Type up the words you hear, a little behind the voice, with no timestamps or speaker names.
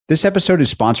This episode is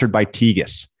sponsored by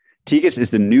Tegas. Tegas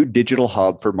is the new digital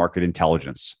hub for market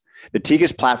intelligence. The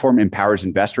Tegas platform empowers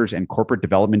investors and corporate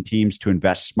development teams to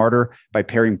invest smarter by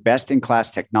pairing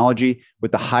best-in-class technology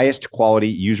with the highest quality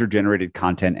user-generated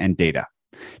content and data.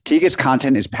 Tegas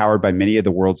content is powered by many of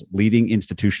the world's leading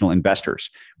institutional investors,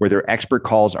 where their expert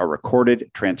calls are recorded,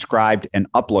 transcribed,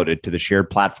 and uploaded to the shared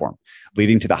platform,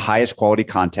 leading to the highest quality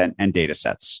content and data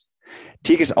sets.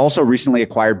 Tegas also recently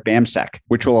acquired BAMSEC,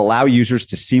 which will allow users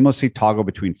to seamlessly toggle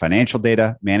between financial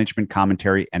data, management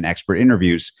commentary, and expert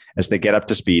interviews as they get up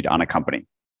to speed on a company.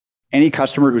 Any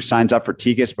customer who signs up for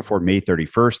Tegas before May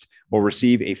 31st will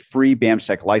receive a free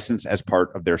BAMSEC license as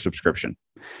part of their subscription.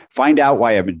 Find out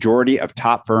why a majority of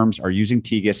top firms are using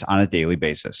Tegas on a daily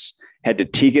basis. Head to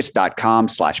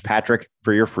tegas.com/Patrick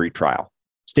for your free trial.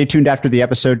 Stay tuned after the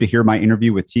episode to hear my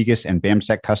interview with Tegas and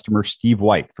BAMSEC customer Steve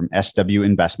White from SW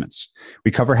Investments.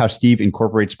 We cover how Steve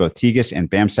incorporates both Tegas and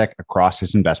BAMSEC across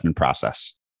his investment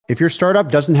process. If your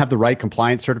startup doesn't have the right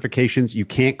compliance certifications, you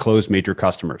can't close major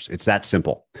customers. It's that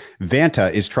simple.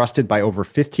 Vanta is trusted by over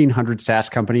 1,500 SaaS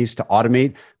companies to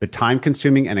automate the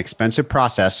time-consuming and expensive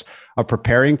process of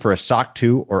preparing for a SOC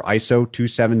 2 or ISO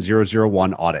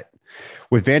 27001 audit.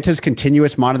 With Vanta's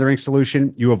continuous monitoring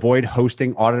solution, you avoid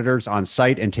hosting auditors on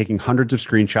site and taking hundreds of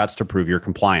screenshots to prove you're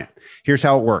compliant. Here's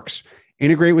how it works.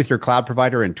 Integrate with your cloud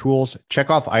provider and tools, check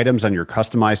off items on your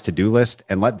customized to-do list,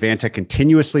 and let Vanta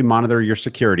continuously monitor your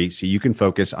security so you can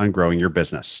focus on growing your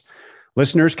business.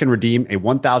 Listeners can redeem a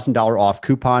 $1,000 off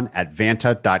coupon at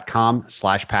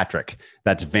vanta.com/Patrick.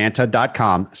 That's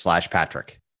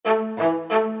vanta.com/Patrick.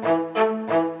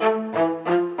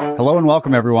 Hello and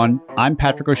welcome, everyone. I'm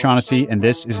Patrick O'Shaughnessy, and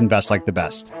this is Invest Like the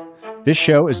Best. This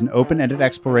show is an open-ended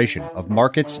exploration of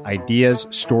markets, ideas,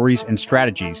 stories, and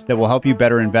strategies that will help you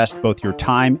better invest both your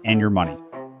time and your money.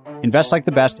 Invest Like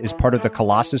the Best is part of the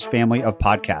Colossus family of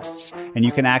podcasts, and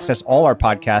you can access all our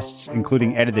podcasts,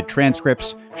 including edited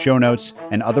transcripts, show notes,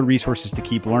 and other resources to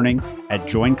keep learning at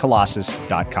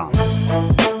joincolossus.com.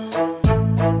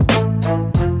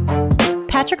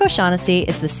 Patrick O'Shaughnessy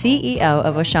is the CEO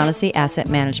of O'Shaughnessy Asset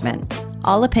Management.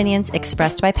 All opinions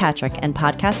expressed by Patrick and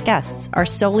podcast guests are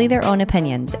solely their own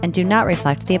opinions and do not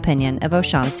reflect the opinion of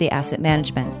O'Shaughnessy Asset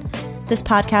Management. This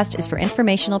podcast is for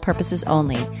informational purposes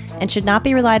only and should not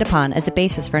be relied upon as a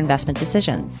basis for investment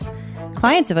decisions.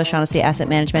 Clients of O'Shaughnessy Asset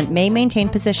Management may maintain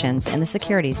positions in the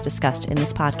securities discussed in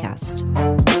this podcast.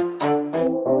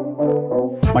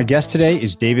 My guest today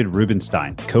is David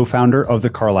Rubenstein, co-founder of the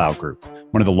Carlyle Group,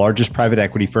 one of the largest private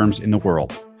equity firms in the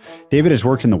world. David has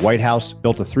worked in the White House,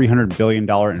 built a $300 billion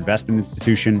investment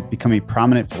institution, become a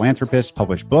prominent philanthropist,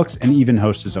 published books, and even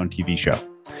hosts his own TV show.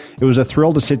 It was a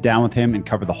thrill to sit down with him and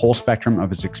cover the whole spectrum of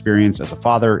his experience as a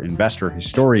father, investor,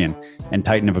 historian, and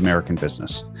titan of American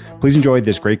business. Please enjoy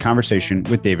this great conversation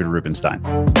with David Rubenstein.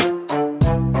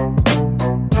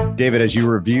 David, as you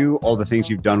review all the things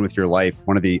you've done with your life,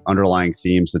 one of the underlying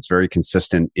themes that's very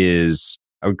consistent is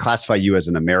I would classify you as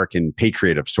an American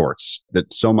patriot of sorts,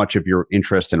 that so much of your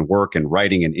interest and work and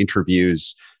writing and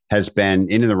interviews has been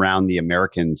in and around the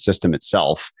American system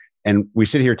itself. And we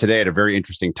sit here today at a very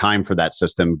interesting time for that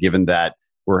system, given that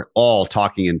we're all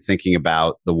talking and thinking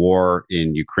about the war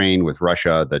in Ukraine with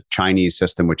Russia, the Chinese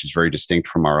system, which is very distinct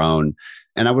from our own.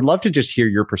 And I would love to just hear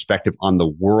your perspective on the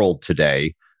world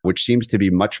today, which seems to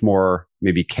be much more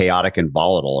maybe chaotic and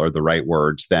volatile are the right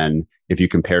words than if you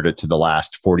compared it to the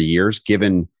last 40 years,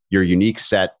 given your unique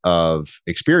set of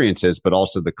experiences, but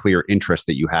also the clear interest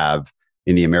that you have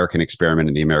in the American experiment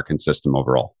and the American system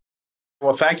overall.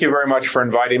 Well, thank you very much for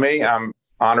inviting me. I'm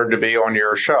honored to be on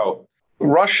your show.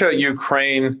 Russia,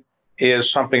 Ukraine is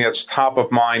something that's top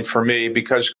of mind for me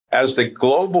because as the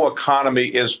global economy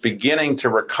is beginning to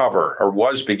recover or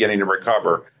was beginning to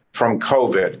recover from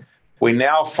COVID, we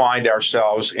now find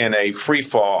ourselves in a free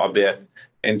fall a bit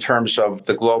in terms of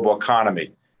the global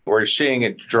economy. We're seeing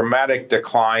a dramatic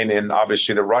decline in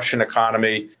obviously the Russian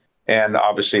economy and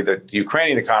obviously the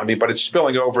Ukrainian economy, but it's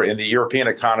spilling over in the European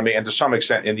economy and to some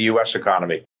extent in the US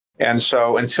economy. And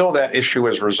so until that issue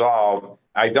is resolved,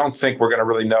 I don't think we're going to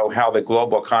really know how the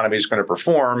global economy is going to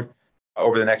perform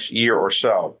over the next year or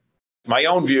so. My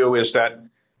own view is that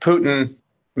Putin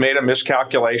made a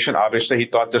miscalculation. Obviously, he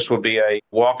thought this would be a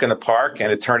walk in the park,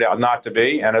 and it turned out not to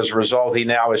be. And as a result, he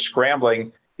now is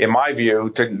scrambling, in my view,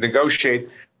 to negotiate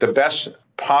the best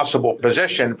possible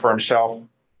position for himself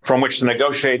from which to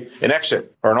negotiate an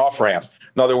exit or an off-ramp.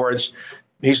 In other words,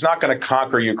 he's not going to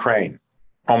conquer Ukraine,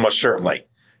 almost certainly.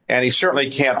 And he certainly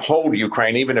can't hold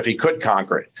Ukraine, even if he could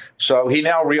conquer it. So he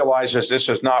now realizes this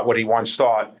is not what he once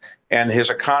thought, and his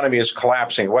economy is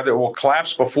collapsing. Whether it will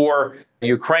collapse before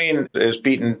Ukraine is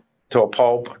beaten to a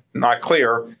pulp, not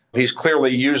clear. He's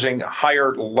clearly using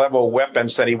higher level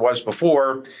weapons than he was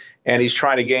before. And he's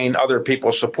trying to gain other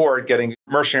people's support, getting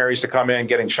mercenaries to come in,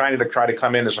 getting China to try to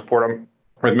come in and support him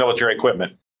with military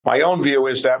equipment. My own view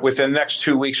is that within the next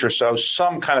 2 weeks or so,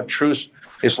 some kind of truce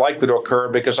is likely to occur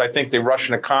because I think the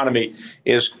Russian economy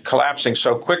is collapsing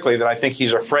so quickly that I think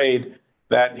he's afraid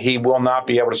that he will not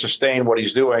be able to sustain what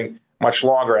he's doing much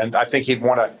longer. And I think he'd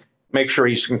want to make sure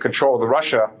he's in control of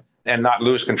Russia and not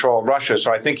lose control of Russia.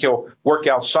 So I think he'll work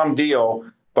out some deal,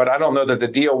 but I don't know that the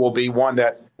deal will be one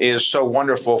that is so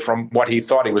wonderful from what he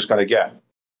thought he was going to get.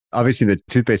 Obviously, the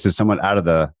toothpaste is somewhat out of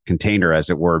the container, as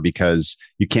it were, because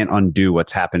you can't undo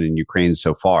what's happened in Ukraine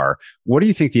so far. What do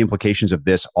you think the implications of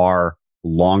this are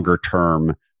longer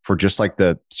term for just like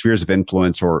the spheres of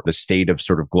influence or the state of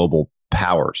sort of global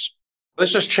powers?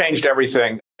 This has changed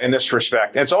everything in this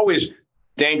respect. It's always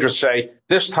dangerous to say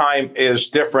this time is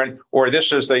different or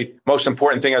this is the most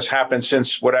important thing that's happened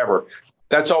since whatever.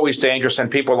 That's always dangerous, and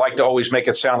people like to always make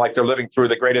it sound like they're living through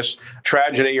the greatest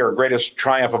tragedy or greatest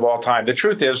triumph of all time. The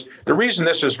truth is, the reason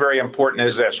this is very important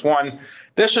is this. One,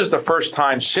 this is the first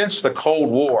time since the Cold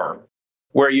War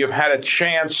where you've had a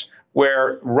chance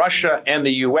where Russia and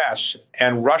the U.S.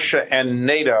 and Russia and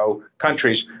NATO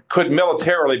countries could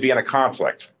militarily be in a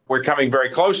conflict. We're coming very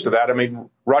close to that. I mean,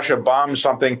 Russia bombed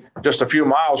something just a few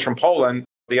miles from Poland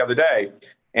the other day,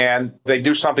 and they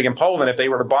do something in Poland. If they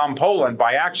were to bomb Poland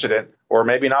by accident, or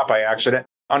maybe not by accident,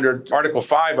 under Article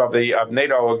 5 of the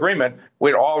NATO agreement,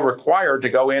 we're all required to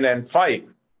go in and fight.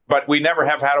 But we never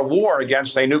have had a war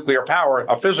against a nuclear power,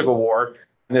 a physical war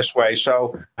in this way.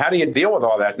 So how do you deal with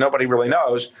all that? Nobody really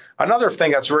knows. Another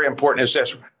thing that's very important is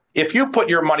this. If you put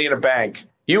your money in a bank,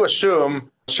 you assume,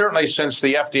 certainly since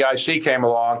the FDIC came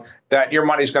along, that your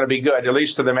money is going to be good, at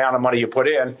least to the amount of money you put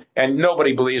in. And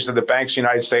nobody believes that the banks in the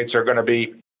United States are going to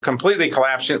be completely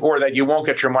collapsing or that you won't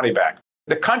get your money back.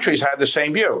 The countries had the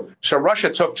same view. So Russia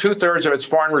took 2/3 of its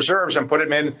foreign reserves and put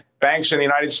them in banks in the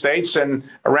United States and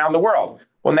around the world.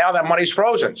 Well, now that money's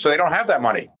frozen, so they don't have that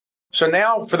money. So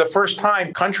now, for the first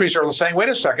time, countries are saying, wait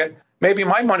a second, maybe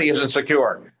my money isn't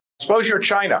secure. Suppose you're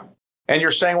China, and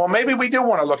you're saying, well, maybe we do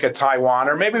want to look at Taiwan,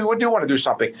 or maybe we do want to do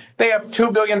something. They have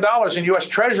 $2 billion in U.S.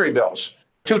 Treasury bills,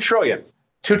 $2 trillion.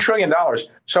 $2 trillion.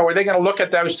 So are they going to look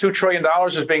at those $2 trillion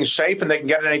as being safe and they can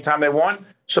get it anytime they want?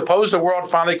 Suppose the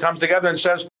world finally comes together and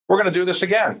says, we're going to do this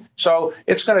again. So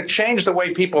it's going to change the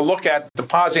way people look at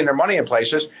depositing their money in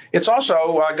places. It's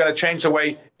also going to change the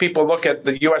way people look at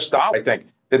the U.S. dollar, I think.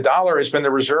 The dollar has been the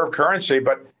reserve currency,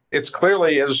 but it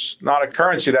clearly is not a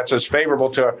currency that's as favorable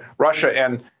to Russia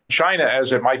and China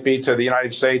as it might be to the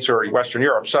United States or Western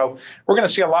Europe. So we're going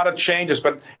to see a lot of changes,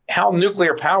 but how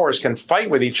nuclear powers can fight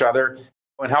with each other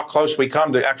and how close we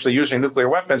come to actually using nuclear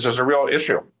weapons is a real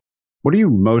issue. What are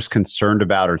you most concerned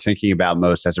about or thinking about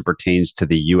most as it pertains to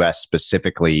the U.S.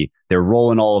 specifically, their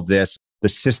role in all of this, the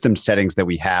system settings that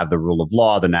we have, the rule of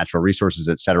law, the natural resources,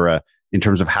 et cetera, in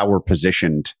terms of how we're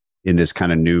positioned in this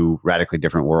kind of new, radically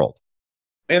different world?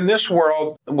 In this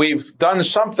world, we've done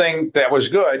something that was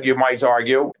good, you might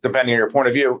argue, depending on your point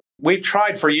of view. We've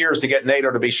tried for years to get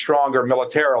NATO to be stronger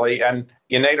militarily and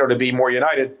NATO to be more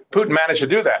united. Putin managed to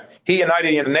do that. He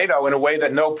united NATO in a way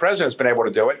that no president's been able to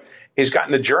do it. He's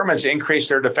gotten the Germans to increase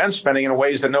their defense spending in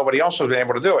ways that nobody else has been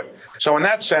able to do it. So in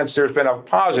that sense, there's been a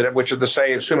positive, which is to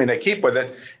say, assuming they keep with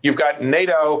it, you've got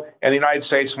NATO and the United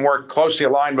States more closely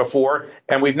aligned before.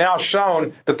 And we've now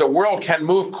shown that the world can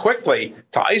move quickly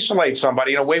to isolate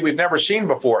somebody in a way we've never seen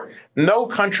before. No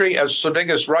country as big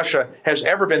as Russia has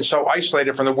ever been so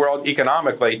isolated from the world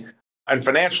economically and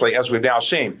financially as we've now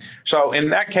seen. So in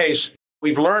that case,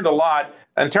 we've learned a lot.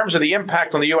 In terms of the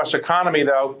impact on the U.S. economy,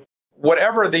 though,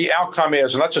 whatever the outcome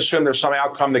is, and let's assume there's some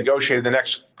outcome negotiated the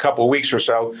next couple of weeks or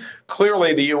so,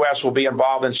 clearly the U.S. will be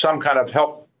involved in some kind of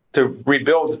help to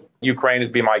rebuild Ukraine,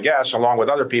 would be my guess, along with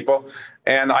other people.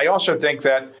 And I also think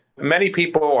that many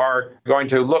people are going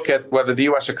to look at whether the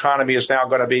U.S. economy is now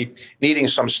going to be needing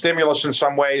some stimulus in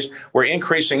some ways. We're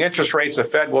increasing interest rates. The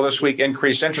Fed will this week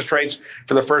increase interest rates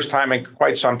for the first time in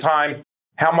quite some time.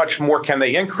 How much more can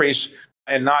they increase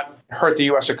and not hurt the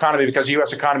U.S. economy? Because the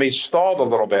U.S. economy stalled a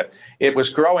little bit. It was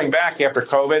growing back after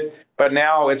COVID, but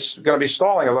now it's going to be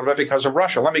stalling a little bit because of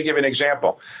Russia. Let me give you an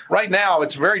example. Right now,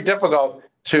 it's very difficult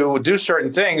to do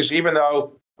certain things, even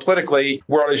though politically,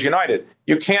 the world is united.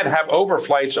 You can't have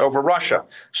overflights over Russia.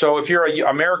 So if you're an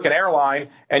American airline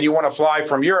and you want to fly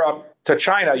from Europe to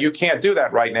China, you can't do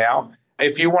that right now.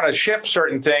 If you want to ship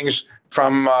certain things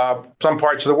from some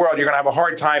parts of the world, you're going to have a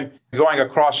hard time going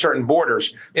across certain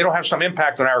borders. It'll have some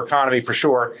impact on our economy for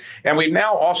sure. And we've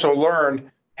now also learned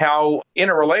how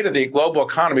interrelated the global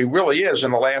economy really is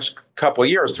in the last couple of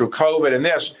years through COVID and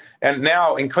this. And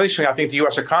now, increasingly, I think the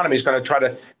U.S. economy is going to try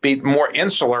to be more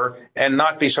insular and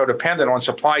not be so dependent on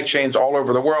supply chains all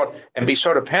over the world and be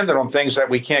so dependent on things that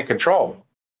we can't control.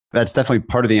 That's definitely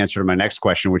part of the answer to my next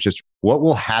question, which is what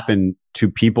will happen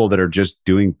to people that are just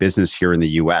doing business here in the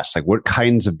US? Like, what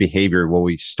kinds of behavior will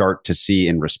we start to see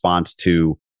in response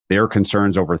to their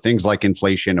concerns over things like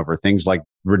inflation, over things like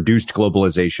reduced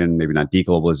globalization, maybe not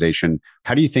deglobalization?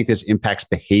 How do you think this impacts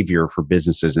behavior for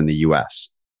businesses in the US?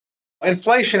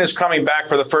 Inflation is coming back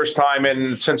for the first time.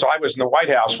 And since I was in the White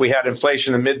House, we had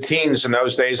inflation in the mid-teens in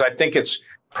those days. I think it's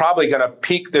probably going to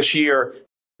peak this year.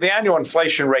 The annual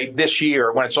inflation rate this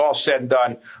year, when it's all said and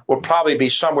done, will probably be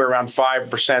somewhere around 5%,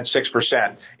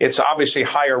 6%. It's obviously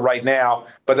higher right now,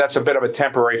 but that's a bit of a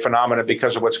temporary phenomenon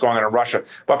because of what's going on in Russia.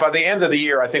 But by the end of the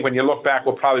year, I think when you look back,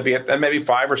 we'll probably be at maybe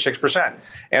 5 or 6%.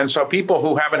 And so people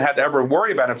who haven't had to ever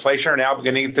worry about inflation are now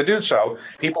beginning to do so.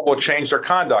 People will change their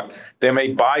conduct. They may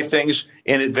buy things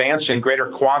in advance in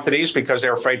greater quantities because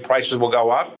they're afraid prices will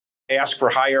go up. Ask for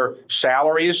higher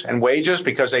salaries and wages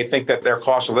because they think that their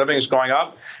cost of living is going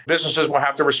up. Businesses will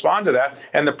have to respond to that.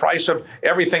 And the price of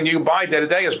everything you buy day to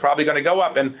day is probably going to go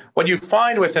up. And what you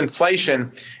find with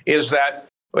inflation is that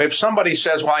if somebody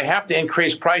says, well, I have to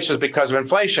increase prices because of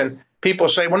inflation, people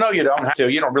say, well, no, you don't have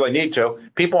to. You don't really need to.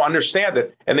 People understand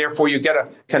it. And therefore, you get a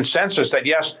consensus that,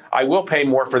 yes, I will pay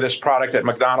more for this product at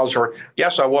McDonald's, or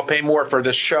yes, I will pay more for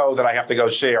this show that I have to go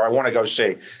see or I want to go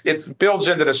see. It builds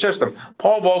into the system.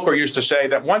 Paul Volcker used to say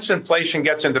that once inflation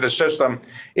gets into the system,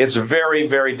 it's very,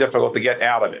 very difficult to get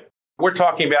out of it. We're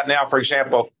talking about now, for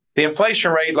example, the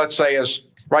inflation rate, let's say, is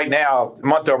right now,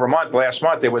 month over month, last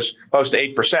month, it was close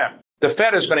to 8%. The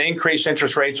Fed is going to increase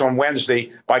interest rates on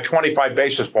Wednesday by 25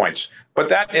 basis points. But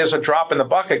that is a drop in the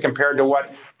bucket compared to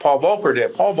what Paul Volcker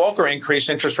did. Paul Volcker increased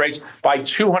interest rates by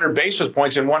 200 basis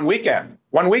points in one weekend.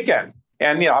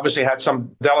 And, obviously had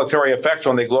some deleterious effects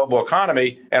on the global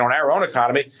economy and on our own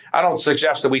economy. I don't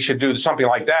suggest that we should do something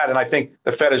like that. And I think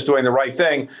the Fed is doing the right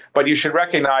thing. But you should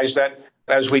recognize that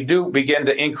as we do begin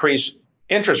to increase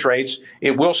interest rates,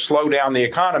 it will slow down the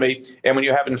economy. And when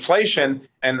you have inflation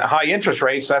and high interest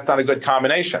rates, that's not a good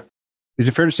combination. Is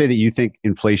it fair to say that you think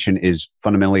inflation is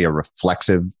fundamentally a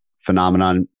reflexive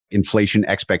phenomenon? Inflation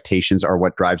expectations are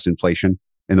what drives inflation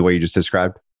in the way you just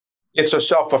described? It's a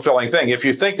self-fulfilling thing. If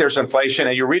you think there's inflation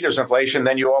and you read there's inflation,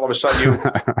 then you all of a sudden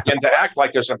you begin to act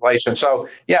like there's inflation. So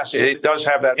yes, it does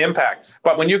have that impact.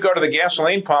 But when you go to the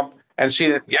gasoline pump and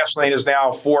see that gasoline is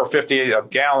now $4.50 a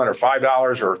gallon or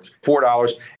 $5 or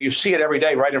 $4, you see it every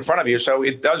day right in front of you. So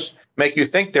it does make you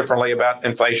think differently about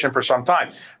inflation for some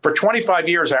time. For 25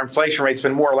 years, our inflation rate's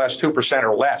been more or less 2%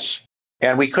 or less.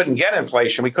 And we couldn't get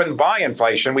inflation. We couldn't buy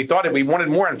inflation. We thought if we wanted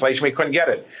more inflation, we couldn't get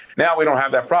it. Now we don't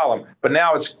have that problem. But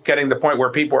now it's getting to the point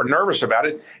where people are nervous about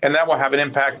it. And that will have an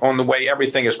impact on the way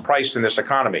everything is priced in this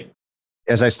economy.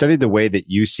 As I studied the way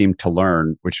that you seem to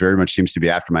learn, which very much seems to be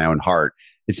after my own heart,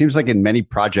 it seems like in many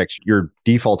projects, your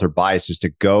default or bias is to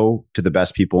go to the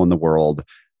best people in the world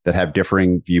that have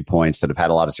differing viewpoints, that have had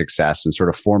a lot of success, and sort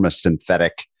of form a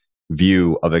synthetic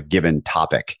view of a given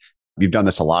topic. You've done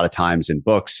this a lot of times in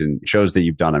books and shows that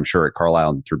you've done, I'm sure, at Carlyle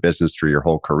and through business through your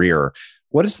whole career.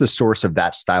 What is the source of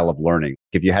that style of learning?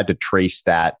 If you had to trace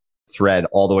that thread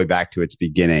all the way back to its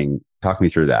beginning, talk me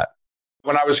through that.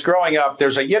 When I was growing up,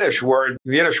 there's a Yiddish word.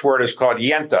 The Yiddish word is called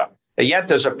yenta. A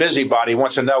yenta is a busybody,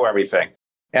 wants to know everything.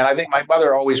 And I think my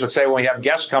mother always would say when we have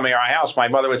guests coming to our house, my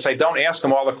mother would say, don't ask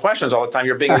them all the questions all the time.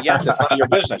 You're being a yenta. It's none of your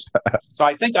business. So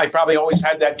I think I probably always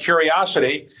had that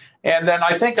curiosity. And then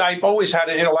I think I've always had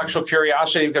an intellectual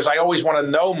curiosity because I always want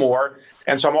to know more.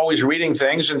 And so I'm always reading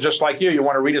things. And just like you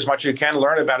want to read as much as you can,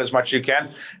 learn about as much as you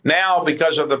can. Now,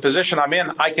 because of the position I'm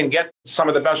in, I can get some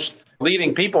of the best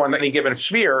leading people in any given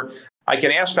sphere. I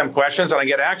can ask them questions and I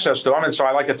get access to them. And so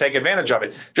I like to take advantage of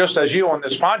it. Just as you on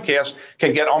this podcast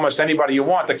can get almost anybody you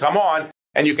want to come on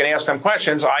and you can ask them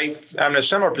questions. I am in a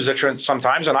similar position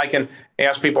sometimes and I can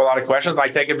ask people a lot of questions. And I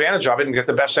take advantage of it and get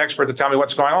the best expert to tell me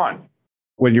what's going on.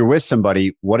 When you're with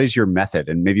somebody, what is your method?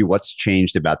 And maybe what's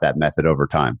changed about that method over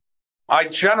time? I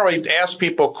generally ask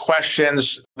people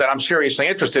questions that I'm seriously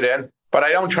interested in, but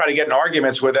I don't try to get in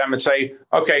arguments with them and say,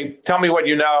 okay, tell me what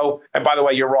you know. And by the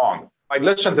way, you're wrong. I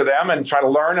listen to them and try to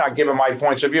learn. I give them my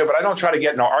points of view, but I don't try to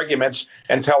get into arguments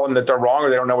and tell them that they're wrong or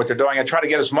they don't know what they're doing. I try to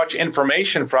get as much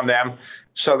information from them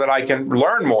so that I can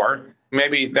learn more.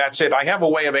 Maybe that's it. I have a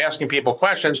way of asking people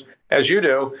questions, as you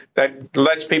do, that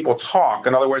lets people talk.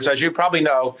 In other words, as you probably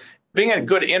know, being a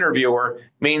good interviewer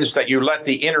means that you let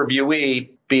the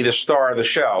interviewee be the star of the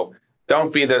show.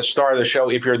 don't be the star of the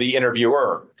show if you're the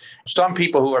interviewer. Some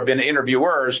people who have been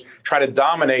interviewers try to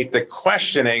dominate the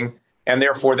questioning, and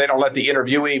therefore they don't let the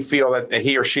interviewee feel that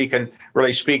he or she can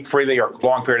really speak freely or a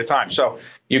long period of time. So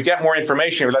you get more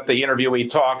information, you let the interviewee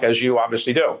talk, as you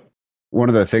obviously do. One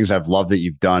of the things I've loved that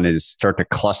you've done is start to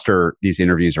cluster these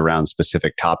interviews around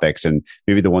specific topics. And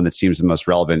maybe the one that seems the most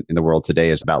relevant in the world today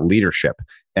is about leadership.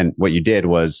 And what you did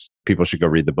was, people should go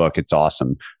read the book. It's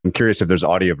awesome. I'm curious if there's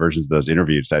audio versions of those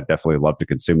interviews. I'd definitely love to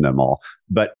consume them all.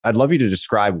 But I'd love you to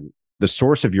describe the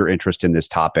source of your interest in this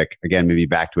topic, again, maybe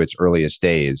back to its earliest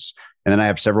days. And then I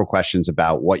have several questions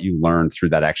about what you learned through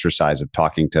that exercise of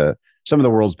talking to some of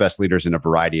the world's best leaders in a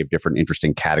variety of different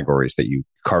interesting categories that you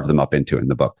carve them up into in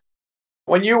the book.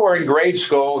 When you were in grade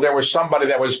school, there was somebody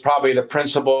that was probably the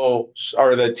principal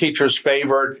or the teacher's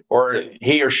favorite, or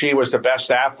he or she was the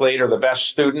best athlete or the best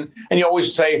student. And you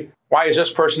always say, why is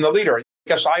this person the leader? I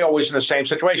guess I always in the same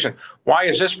situation. Why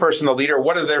is this person the leader?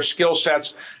 What are their skill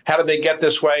sets? How did they get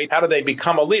this way? How did they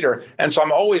become a leader? And so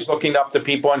I'm always looking up to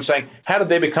people and saying, how did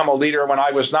they become a leader when I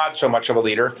was not so much of a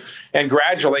leader? And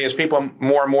gradually, as people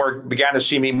more and more began to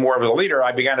see me more of a leader,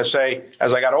 I began to say,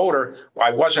 as I got older,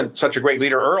 I wasn't such a great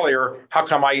leader earlier. How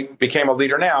come I became a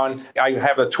leader now? And I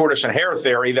have the tortoise and hare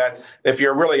theory that if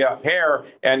you're really a hare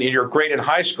and you're great in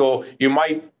high school, you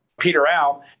might peter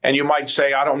out and you might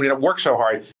say, I don't need to work so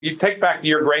hard. You take back to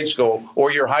your grade school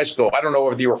or your high school. I don't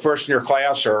know if you were first in your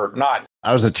class or not.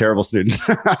 I was a terrible student.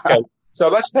 Okay. So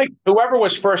let's take whoever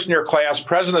was first in your class,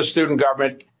 president of student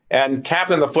government and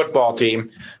captain of the football team.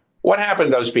 What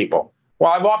happened to those people?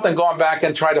 Well, I've often gone back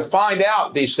and tried to find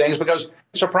out these things because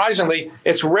surprisingly,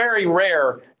 it's very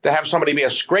rare to have somebody be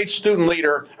a great student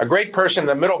leader, a great person in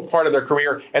the middle part of their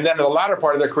career, and then in the latter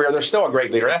part of their career, they're still a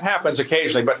great leader. That happens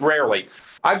occasionally, but rarely.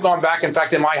 I've gone back. In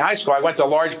fact, in my high school, I went to a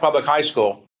large public high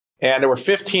school, and there were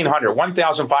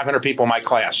 1,500 people in my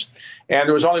class. And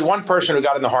there was only one person who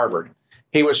got into Harvard.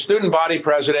 He was student body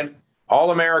president,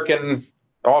 all-American,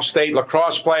 all-state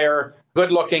lacrosse player,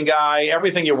 good-looking guy,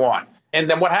 everything you want. And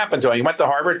then what happened to him? He went to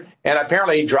Harvard, and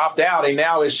apparently he dropped out. He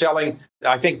now is selling,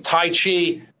 I think, Tai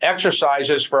Chi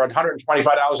exercises for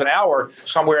 $125 an hour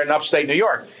somewhere in upstate New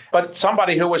York. But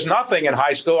somebody who was nothing in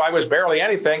high school, I was barely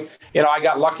anything, I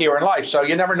got luckier in life. So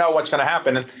you never know what's going to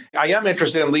happen. And I am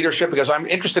interested in leadership because I'm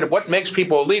interested in what makes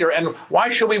people a leader and why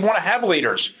should we want to have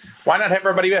leaders? Why not have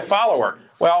everybody be a follower?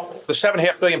 Well, the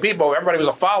 7.5 billion people, everybody was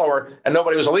a follower and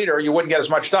nobody was a leader, you wouldn't get as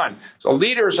much done. So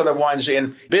leaders are the ones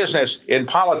in business, in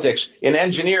politics, in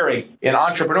engineering, in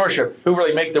entrepreneurship who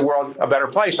really make the world a better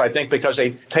place, I think, because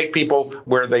they take people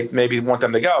where they maybe want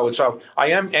them to go. And so I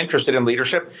am interested in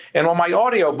leadership. And on my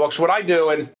audio books, what I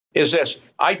do is this.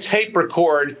 I tape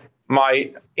record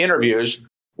my interviews.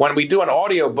 When we do an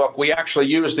audiobook, we actually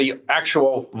use the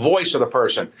actual voice of the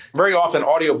person. Very often,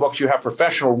 audiobooks, you have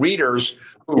professional readers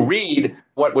who read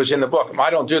what was in the book. I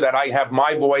don't do that. I have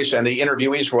my voice and the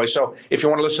interviewee's voice. So if you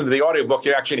want to listen to the audiobook,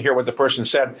 you actually hear what the person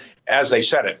said as they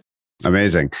said it.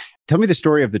 Amazing. Tell me the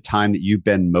story of the time that you've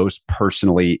been most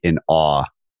personally in awe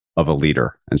of a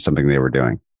leader and something they were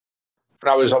doing.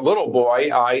 When I was a little boy,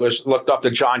 I was looked up to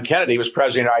John Kennedy. He was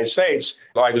president of the United States.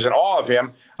 I was in awe of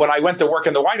him. When I went to work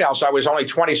in the White House, I was only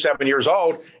 27 years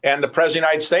old, and the president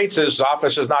of the United States'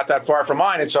 office is not that far from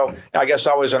mine. And so I guess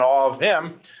I was in awe of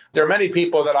him. There are many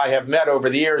people that I have met over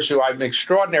the years who I'm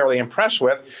extraordinarily impressed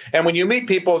with. And when you meet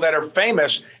people that are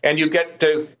famous and you get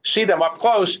to see them up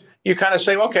close, you kind of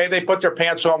say, okay, they put their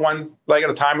pants on one leg at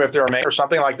a time if they're a man or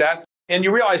something like that. And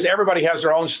you realize everybody has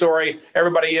their own story.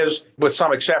 Everybody is, with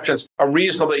some exceptions, a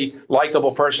reasonably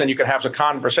likable person you can have a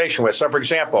conversation with. So, for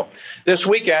example, this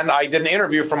weekend, I did an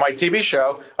interview for my TV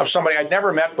show of somebody I'd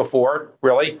never met before,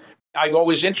 really. I'm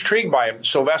always intrigued by him,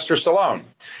 Sylvester Stallone.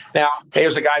 Now,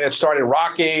 here's the guy that started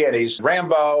Rocky, and he's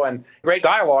Rambo, and great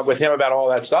dialogue with him about all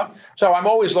that stuff. So I'm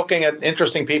always looking at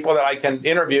interesting people that I can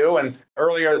interview. And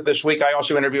earlier this week, I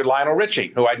also interviewed Lionel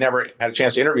Richie, who I'd never had a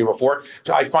chance to interview before.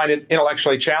 So I find it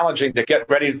intellectually challenging to get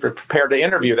ready to prepare to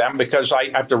interview them because I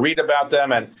have to read about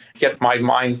them and get my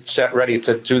mind set ready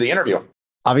to do the interview.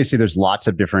 Obviously, there's lots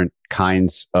of different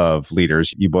kinds of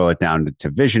leaders. You boil it down to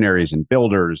visionaries and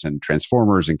builders and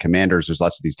transformers and commanders. There's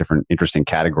lots of these different interesting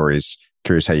categories.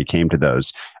 Curious how you came to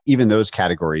those. Even those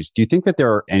categories, do you think that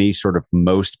there are any sort of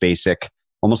most basic,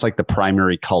 almost like the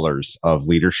primary colors of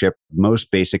leadership, most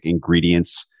basic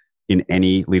ingredients in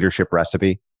any leadership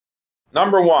recipe?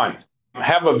 Number one,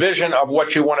 have a vision of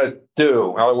what you want to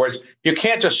do. In other words, you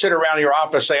can't just sit around in your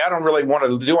office, say, I don't really want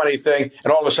to do anything,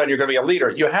 and all of a sudden you're going to be a leader.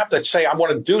 You have to say, I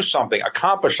want to do something,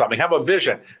 accomplish something, have a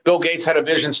vision. Bill Gates had a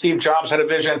vision, Steve Jobs had a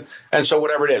vision, and so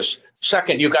whatever it is.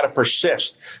 Second, you've got to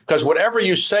persist, because whatever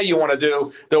you say you want to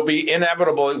do, there'll be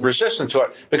inevitable resistance to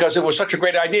it, because it was such a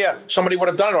great idea. Somebody would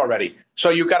have done it already.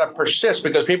 So you've got to persist,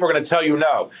 because people are going to tell you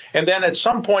no. And then at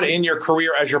some point in your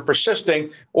career, as you're persisting,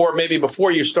 or maybe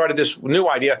before you started this new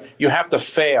idea, you have to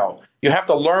fail. You have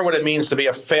to learn what it means to be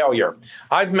a failure.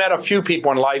 I've met a few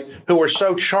people in life who were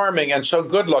so charming and so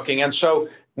good looking and so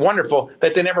wonderful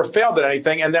that they never failed at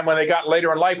anything. And then when they got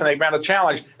later in life and they found a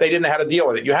challenge, they didn't know how to deal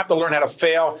with it. You have to learn how to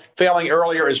fail. Failing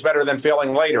earlier is better than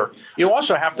failing later. You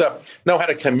also have to know how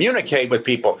to communicate with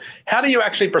people. How do you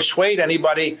actually persuade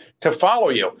anybody to follow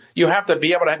you? You have to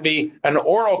be able to be an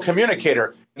oral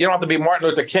communicator. You don't have to be Martin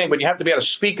Luther King, but you have to be able to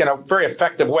speak in a very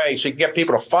effective way so you can get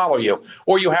people to follow you.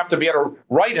 Or you have to be able to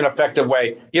write in an effective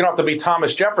way. You don't have to be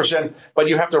Thomas Jefferson, but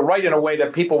you have to write in a way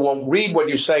that people will read what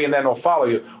you say and then they'll follow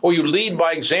you. Or you lead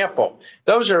by example.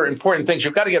 Those are important things.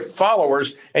 You've got to get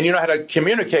followers, and you know how to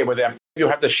communicate with them. You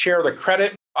have to share the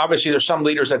credit. Obviously, there's some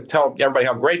leaders that tell everybody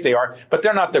how great they are, but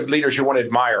they're not the leaders you want to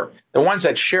admire. The ones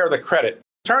that share the credit.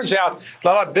 Turns out a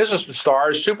lot of business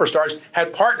stars, superstars,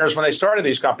 had partners when they started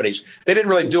these companies. They didn't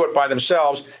really do it by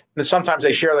themselves. And sometimes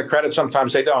they share the credit,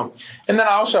 sometimes they don't. And then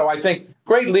also, I think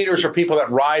great leaders are people that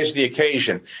rise to the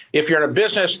occasion. If you're in a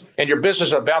business and your business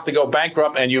is about to go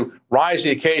bankrupt and you rise to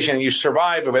the occasion and you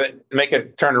survive with it, make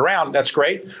it turn around, that's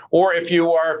great. Or if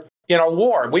you are in a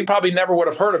war, we probably never would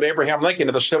have heard of Abraham Lincoln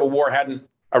if the Civil War hadn't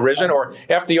arisen, or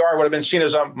FDR would have been seen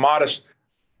as a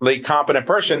modestly competent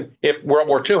person if World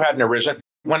War II hadn't arisen.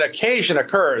 When occasion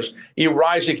occurs, you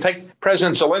rise. You take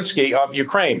President Zelensky of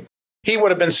Ukraine. He would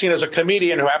have been seen as a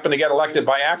comedian who happened to get elected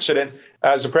by accident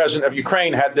as the president of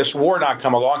Ukraine had this war not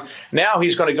come along. Now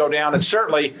he's going to go down, and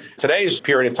certainly today's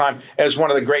period of time, as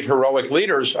one of the great heroic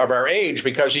leaders of our age,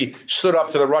 because he stood up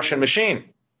to the Russian machine.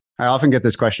 I often get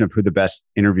this question of who the best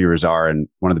interviewers are. And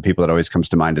one of the people that always comes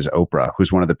to mind is Oprah,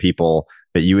 who's one of the people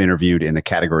that you interviewed in the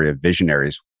category of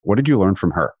visionaries. What did you learn from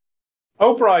her?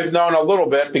 Oprah, I've known a little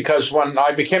bit because when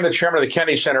I became the chairman of the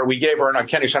Kennedy Center, we gave her a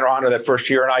Kennedy Center honor that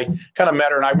first year. And I kind of met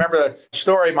her. And I remember the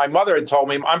story my mother had told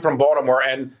me. I'm from Baltimore.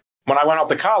 And when I went off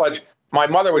to college, my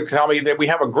mother would tell me that we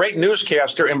have a great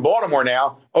newscaster in Baltimore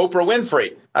now, Oprah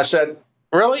Winfrey. I said,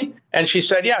 really? And she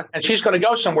said, yeah. And she's going to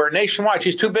go somewhere nationwide.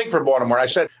 She's too big for Baltimore. I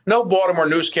said, no Baltimore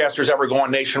newscaster's ever going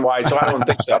nationwide. So I don't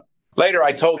think so. Later,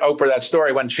 I told Oprah that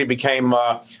story when she became,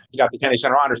 got the Kennedy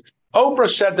Center honors.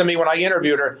 Oprah said to me when I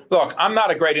interviewed her, look, I'm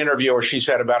not a great interviewer, she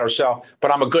said about herself,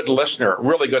 but I'm a good listener,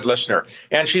 really good listener.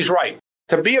 And she's right.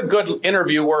 To be a good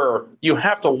interviewer, you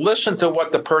have to listen to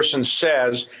what the person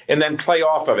says and then play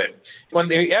off of it. When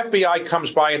the FBI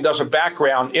comes by and does a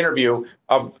background interview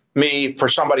of me for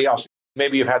somebody else,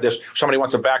 maybe you've had this, somebody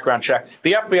wants a background check.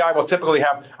 The FBI will typically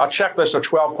have a checklist of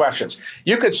 12 questions.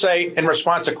 You could say in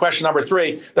response to question number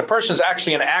 3, the person's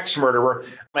actually an axe murderer,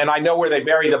 and I know where they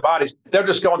bury the bodies. They'll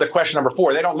just go into question number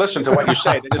 4. They don't listen to what you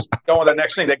say. They just go on the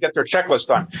next thing. They get their checklist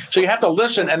done. So you have to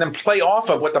listen and then play off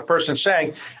of what the person's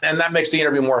saying, and that makes the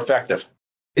interview more effective.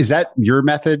 Is that your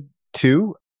method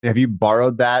too? Have you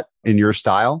borrowed that in your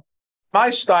style? My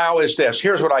style is this.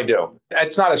 Here's what I do.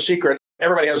 It's not a secret.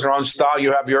 Everybody has their own style.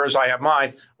 You have yours, I have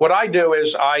mine. What I do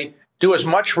is I do as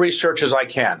much research as I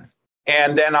can.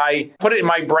 And then I put it in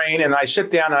my brain and I sit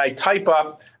down and I type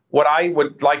up what I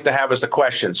would like to have as the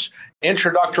questions.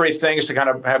 Introductory things to kind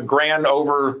of have grand,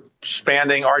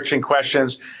 overspanning, arching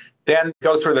questions. Then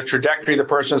go through the trajectory of the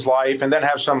person's life and then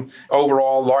have some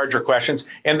overall larger questions.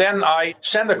 And then I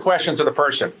send the question to the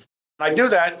person. I do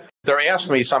that. They're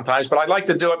asking me sometimes, but I like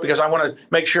to do it because I want to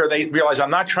make sure they realize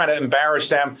I'm not trying to embarrass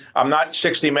them. I'm not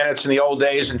 60 Minutes in the old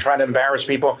days and trying to embarrass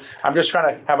people. I'm just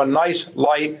trying to have a nice,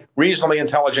 light, reasonably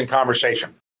intelligent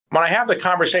conversation. When I have the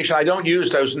conversation, I don't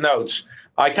use those notes.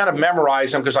 I kind of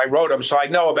memorize them because I wrote them, so I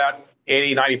know about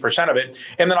 80, 90% of it.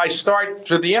 And then I start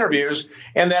through the interviews,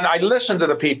 and then I listen to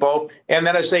the people. And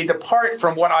then as they depart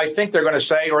from what I think they're going to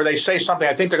say, or they say something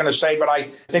I think they're going to say, but I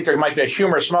think there might be a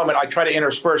humorous moment, I try to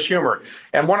intersperse humor.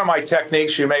 And one of my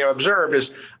techniques you may have observed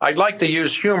is I'd like to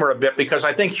use humor a bit because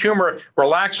I think humor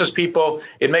relaxes people.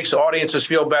 It makes the audiences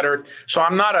feel better. So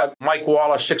I'm not a Mike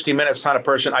Wallace 60 Minutes kind of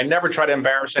person. I never try to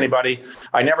embarrass anybody.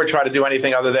 I never try to do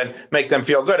anything other than make them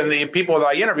feel good. And the people that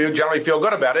I interview generally feel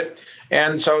good about it.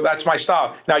 And so that's my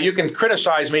style. Now, you can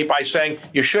criticize me by saying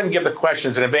you shouldn't give the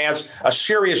questions in advance. A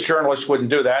serious journalist wouldn't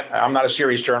do that. I'm not a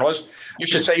serious journalist. You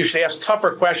should say you should ask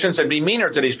tougher questions and be meaner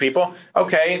to these people.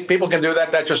 Okay, people can do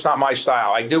that. That's just not my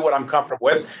style. I do what I'm comfortable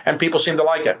with, and people seem to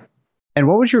like it. And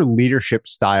what was your leadership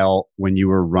style when you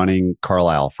were running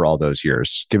Carlyle for all those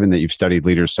years? Given that you've studied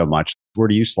leaders so much, where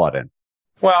do you slot in?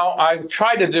 Well, I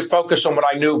tried to focus on what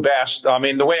I knew best. I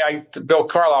mean, the way I built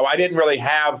Carlyle, I didn't really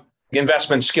have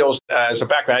investment skills as a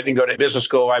background. I didn't go to business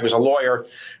school. I was a lawyer.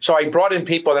 So I brought in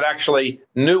people that actually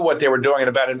knew what they were doing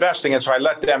about investing. And so I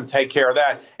let them take care of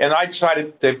that. And I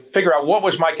decided to figure out what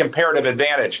was my comparative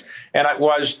advantage. And it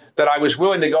was that I was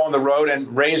willing to go on the road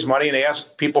and raise money and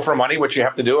ask people for money, which you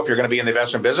have to do if you're going to be in the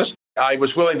investment business. I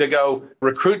was willing to go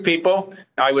recruit people.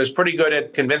 I was pretty good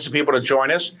at convincing people to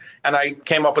join us. And I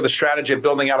came up with a strategy of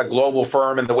building out a global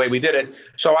firm and the way we did it.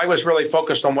 So I was really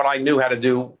focused on what I knew how to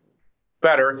do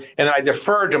better. And I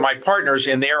deferred to my partners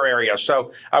in their area.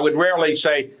 So I would rarely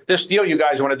say, this deal you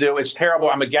guys want to do, it's terrible.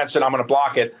 I'm against it. I'm going to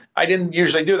block it. I didn't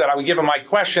usually do that. I would give them my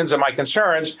questions and my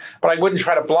concerns, but I wouldn't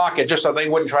try to block it just so they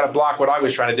wouldn't try to block what I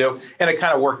was trying to do. And it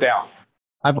kind of worked out.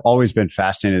 I've always been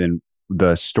fascinated in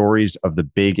the stories of the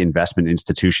big investment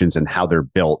institutions and how they're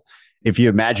built. If you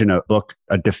imagine a book,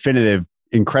 a definitive,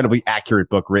 incredibly accurate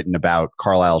book written about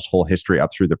Carlyle's whole history up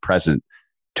through the present,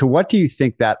 to what do you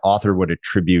think that author would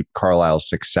attribute Carlyle's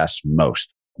success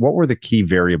most? What were the key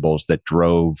variables that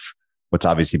drove what's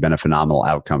obviously been a phenomenal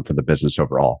outcome for the business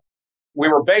overall? We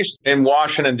were based in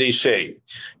Washington, D.C.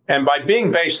 And by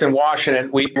being based in Washington,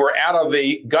 we were out of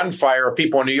the gunfire of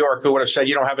people in New York who would have said,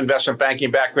 you don't have investment banking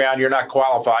background, you're not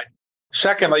qualified.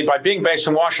 Secondly, by being based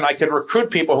in Washington, I could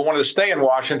recruit people who wanted to stay in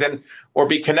Washington or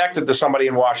be connected to somebody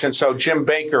in Washington. So Jim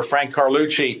Baker, Frank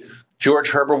Carlucci, George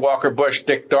Herbert Walker Bush,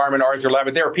 Dick Darman, Arthur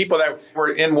Levitt. There were people that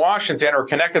were in Washington or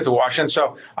connected to Washington.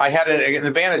 So I had an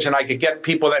advantage and I could get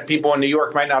people that people in New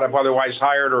York might not have otherwise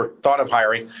hired or thought of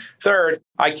hiring. Third,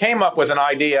 I came up with an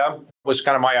idea, was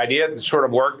kind of my idea that sort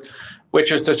of worked,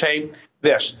 which is to say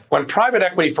this. When private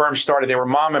equity firms started, they were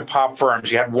mom and pop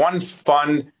firms. You had one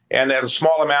fund and a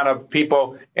small amount of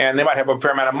people, and they might have a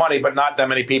fair amount of money, but not that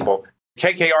many people.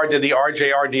 KKR did the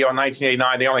RJR deal in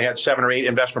 1989. They only had 7 or 8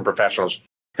 investment professionals.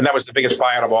 And that was the biggest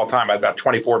buyout of all time, about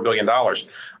 $24 billion.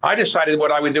 I decided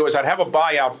what I would do is I'd have a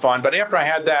buyout fund, but after I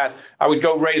had that, I would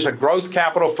go raise a growth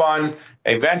capital fund,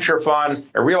 a venture fund,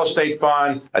 a real estate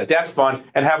fund, a debt fund,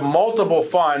 and have multiple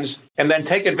funds, and then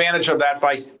take advantage of that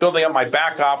by building up my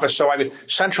back office so I would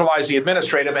centralize the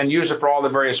administrative and use it for all the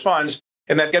various funds,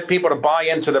 and then get people to buy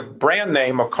into the brand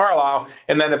name of Carlyle.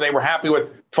 And then if they were happy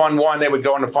with Fund 1, they would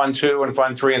go into Fund 2 and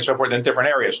Fund 3 and so forth in different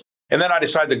areas. And then I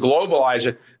decided to globalize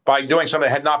it by doing something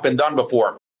that had not been done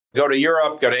before. Go to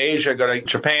Europe, go to Asia, go to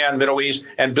Japan, Middle East,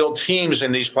 and build teams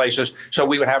in these places so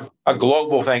we would have a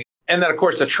global thing. And then, of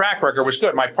course, the track record was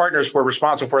good. My partners were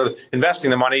responsible for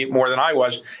investing the money more than I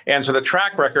was. And so the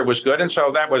track record was good. And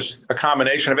so that was a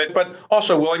combination of it, but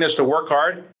also willingness to work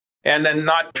hard and then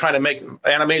not trying to make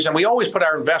enemies. And we always put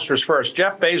our investors first.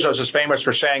 Jeff Bezos is famous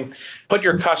for saying, put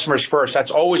your customers first. That's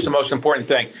always the most important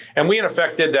thing. And we, in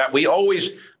effect, did that. We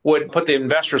always would put the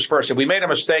investors first. If we made a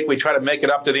mistake, we try to make it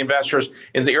up to the investors.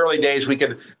 In the early days, we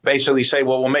could basically say,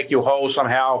 well, we'll make you whole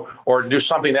somehow, or do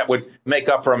something that would make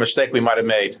up for a mistake we might have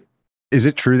made. Is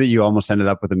it true that you almost ended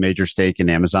up with a major stake in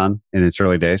Amazon in its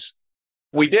early days?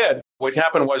 We did. What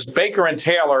happened was Baker and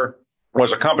Taylor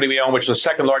was a company we owned, which is the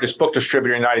second largest book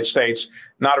distributor in the United States.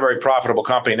 Not a very profitable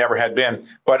company, never had been,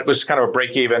 but it was kind of a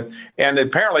break even. And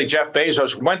apparently Jeff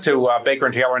Bezos went to Baker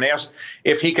and Taylor and asked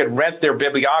if he could rent their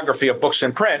bibliography of books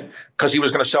in print because he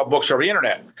was going to sell books over the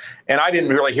internet. And I didn't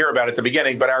really hear about it at the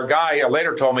beginning, but our guy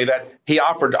later told me that he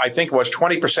offered, I think it was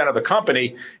 20% of the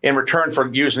company in return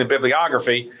for using the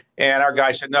bibliography. And our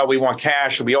guy said, no, we want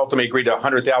cash. And we ultimately agreed to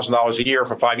 $100,000 a year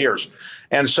for 5 years.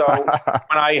 And so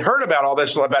when I heard about all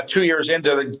this, about 2 years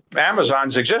into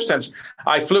Amazon's existence,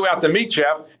 I flew out to meet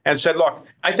Jeff and said, look,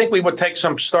 I think we would take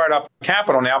some startup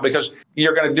capital now because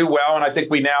you're going to do well. And I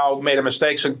think we now made a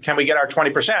mistake. So can we get our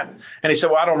 20%? And he said,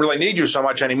 well, I don't really need you so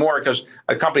much anymore because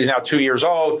the company's now 2 years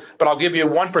old, but I'll give you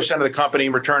 1% of the company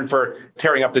in return for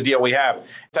tearing up the deal we have.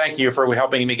 Thank you for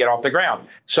helping me get off the ground.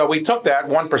 So we took that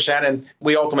 1% and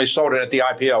we ultimately sold it at the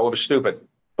IPO. It was stupid,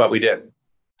 but we did.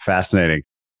 Fascinating.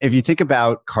 If you think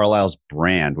about Carlyle's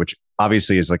brand, which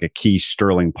obviously is like a key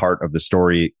sterling part of the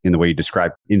story in the way you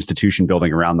describe institution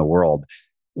building around the world,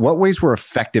 what ways were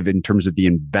effective in terms of the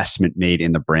investment made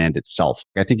in the brand itself?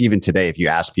 I think even today, if you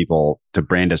ask people to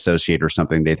brand associate or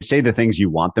something, they'd say the things you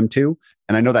want them to.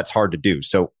 And I know that's hard to do.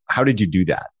 So how did you do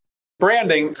that?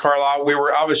 Branding, Carlyle, we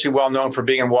were obviously well known for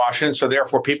being in Washington. So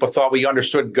therefore, people thought we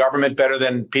understood government better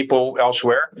than people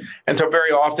elsewhere. And so very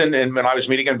often, and when I was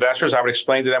meeting investors, I would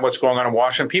explain to them what's going on in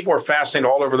Washington. People are fascinated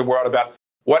all over the world about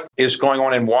what is going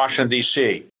on in Washington,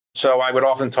 D.C. So I would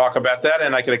often talk about that,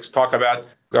 and I could talk about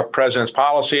the president's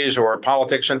policies or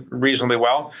politics reasonably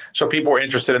well. So people were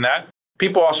interested in that.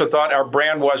 People also thought our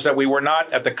brand was that we were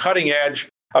not at the cutting edge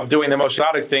of doing the most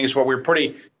exotic things, but we were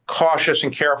pretty cautious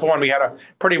and careful, and we had a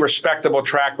pretty respectable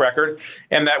track record,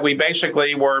 and that we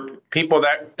basically were people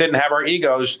that didn't have our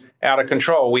egos out of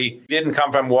control. We didn't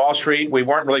come from Wall Street. We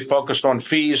weren't really focused on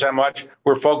fees that much.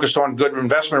 We're focused on good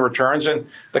investment returns. And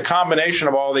the combination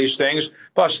of all these things,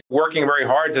 plus working very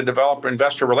hard to develop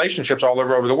investor relationships all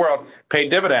over the world, paid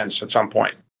dividends at some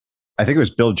point. I think it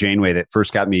was Bill Janeway that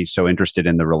first got me so interested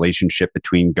in the relationship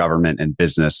between government and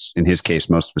business, in his case,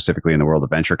 most specifically in the world of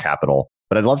venture capital.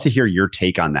 But I'd love to hear your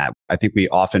take on that. I think we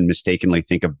often mistakenly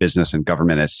think of business and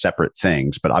government as separate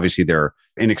things, but obviously they're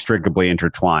inextricably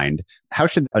intertwined. How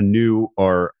should a new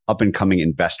or up-and-coming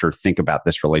investor think about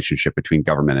this relationship between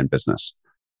government and business?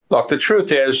 Look, the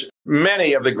truth is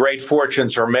many of the great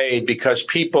fortunes are made because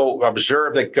people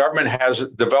observe that government has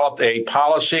developed a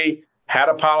policy, had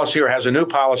a policy or has a new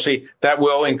policy that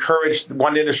will encourage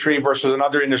one industry versus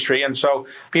another industry. And so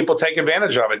people take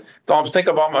advantage of it. Don't think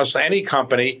of almost any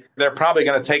company. They're probably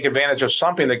going to take advantage of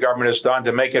something the government has done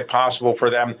to make it possible for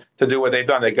them to do what they've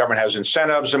done. The government has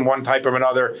incentives in one type or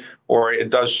another, or it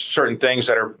does certain things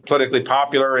that are politically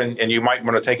popular and you might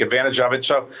want to take advantage of it.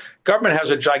 So government has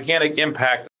a gigantic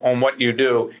impact on what you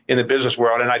do in the business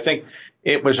world. And I think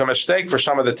it was a mistake for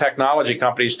some of the technology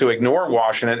companies to ignore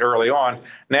Washington early on.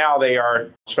 Now they are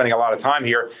spending a lot of time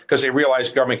here because they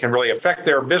realize government can really affect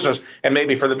their business and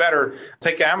maybe for the better.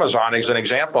 Take Amazon as an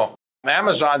example.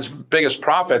 Amazon's biggest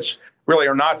profits really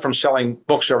are not from selling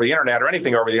books over the internet or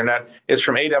anything over the internet. It's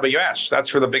from AWS.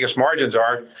 That's where the biggest margins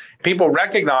are. People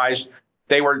recognize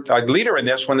they were a leader in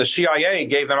this when the CIA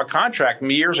gave them a contract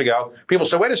years ago. People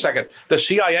said, wait a second, the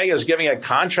CIA is giving a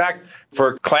contract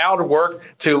for cloud work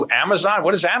to Amazon?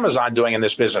 What is Amazon doing in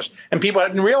this business? And people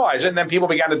didn't realize it. And then people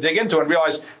began to dig into it and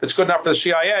realize it's good enough for the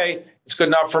CIA. It's good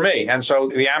enough for me. And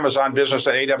so the Amazon business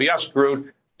at AWS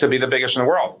grew to be the biggest in the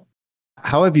world.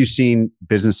 How have you seen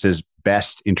businesses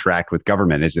best interact with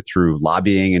government? Is it through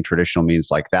lobbying and traditional means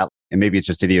like that? And maybe it's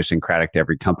just idiosyncratic to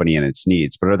every company and its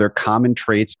needs. But are there common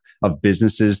traits of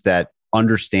businesses that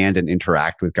understand and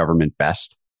interact with government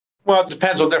best? Well, it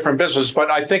depends on different businesses, but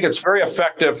I think it's very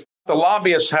effective. The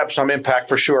lobbyists have some impact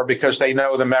for sure because they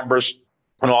know the members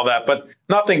and all that. But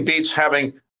nothing beats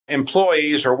having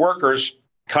employees or workers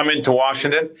come into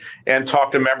Washington and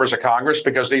talk to members of Congress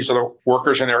because these are the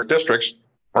workers in their districts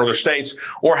or their states,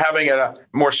 or having at a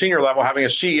more senior level, having a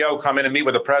CEO come in and meet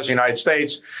with the President of the United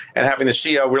States and having the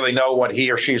CEO really know what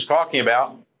he or she is talking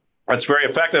about. It's very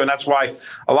effective. And that's why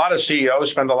a lot of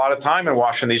CEOs spend a lot of time in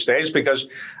Washington these days because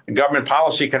government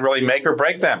policy can really make or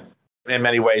break them in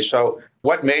many ways. So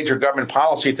what major government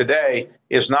policy today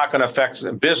is not going to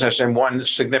affect business in one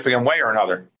significant way or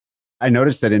another? I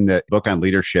noticed that in the book on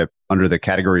leadership, under the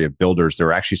category of builders, there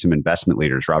were actually some investment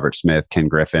leaders, Robert Smith, Ken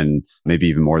Griffin, maybe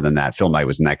even more than that. Phil Knight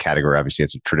was in that category. Obviously,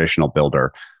 it's a traditional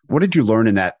builder. What did you learn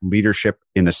in that leadership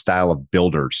in the style of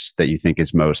builders that you think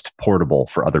is most portable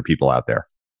for other people out there?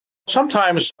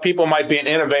 Sometimes people might be an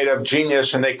innovative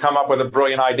genius and they come up with a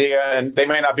brilliant idea and they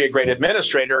may not be a great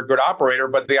administrator or good operator,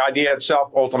 but the idea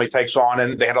itself ultimately takes on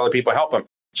and they had other people help them.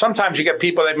 Sometimes you get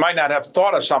people that might not have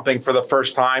thought of something for the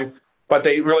first time, but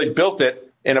they really built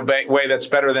it in a way that's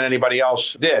better than anybody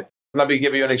else did. Let me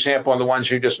give you an example on the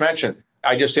ones you just mentioned.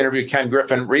 I just interviewed Ken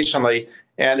Griffin recently.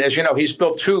 And as you know, he's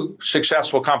built two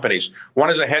successful companies. One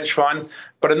is a hedge fund,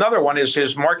 but another one is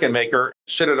his market maker,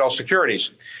 Citadel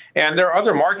Securities. And there are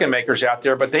other market makers out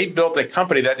there, but they built a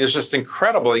company that is just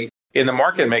incredibly in the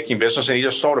market making business. And he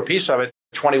just sold a piece of it,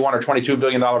 $21 or $22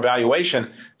 billion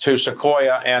valuation to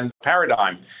Sequoia and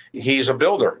Paradigm. He's a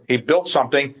builder. He built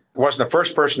something. He wasn't the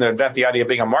first person to invent the idea of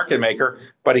being a market maker,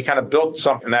 but he kind of built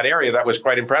something in that area that was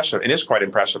quite impressive and is quite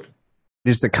impressive.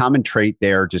 Is the common trait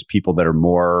there just people that are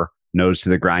more nose to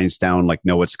the grindstone, like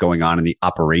know what's going on in the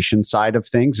operation side of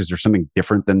things? Is there something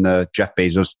different than the Jeff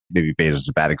Bezos? Maybe Bezos is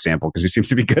a bad example because he seems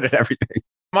to be good at everything.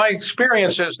 My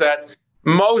experience is that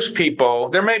most people,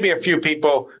 there may be a few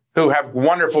people who have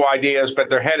wonderful ideas, but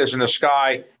their head is in the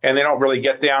sky and they don't really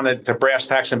get down to brass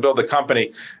tacks and build a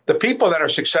company. The people that are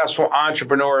successful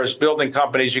entrepreneurs building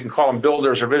companies, you can call them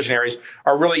builders or visionaries,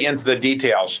 are really into the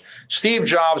details. Steve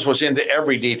Jobs was into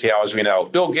every detail, as we know.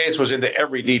 Bill Gates was into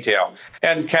every detail.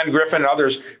 And Ken Griffin and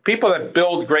others, people that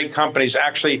build great companies,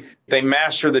 actually, they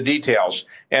master the details.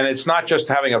 And it's not just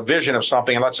having a vision of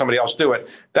something and let somebody else do it.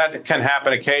 That can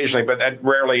happen occasionally, but that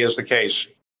rarely is the case.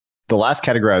 The last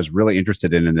category I was really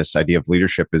interested in this idea of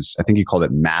leadership is, I think you called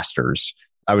it masters.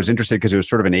 I was interested because it was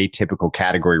sort of an atypical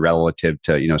category relative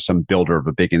to, some builder of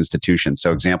a big institution.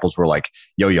 So examples were like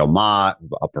Yo-Yo Ma,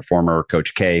 a performer,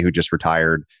 Coach K, who just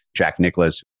retired, Jack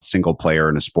Nicklaus, single player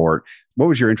in a sport. What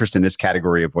was your interest in this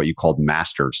category of what you called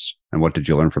masters, and what did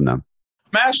you learn from them?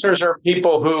 Masters are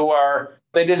people who are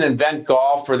They didn't invent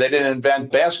golf or they didn't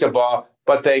invent basketball,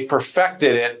 but they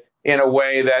perfected it in a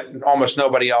way that almost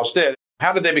nobody else did.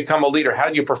 How did they become a leader? How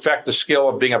did you perfect the skill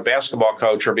of being a basketball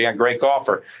coach or being a great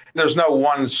golfer? There's no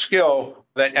one skill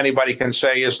that anybody can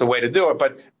say is the way to do it,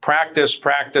 but practice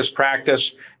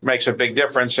makes a big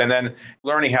difference. And then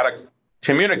learning how to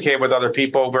communicate with other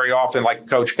people very often, like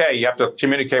Coach K. You have to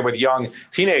communicate with young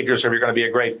teenagers if you're going to be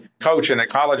a great coach in the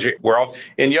college world.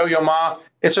 In Yo-Yo Ma,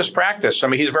 it's just practice. I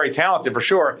mean, he's very talented for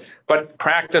sure, but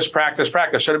practice.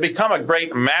 So to become a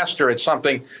great master at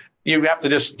something, you have to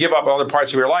just give up other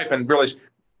parts of your life and really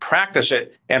practice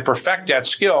it and perfect that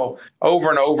skill over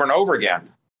and over and over again.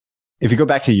 If you go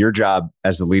back to your job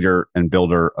as the leader and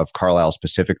builder of Carlyle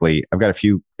specifically, I've got a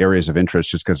few areas of interest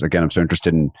just because, again, I'm so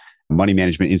interested in money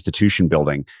management institution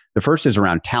building. The first is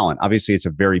around talent. Obviously, it's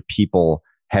a very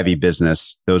people-heavy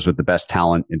business. Those with the best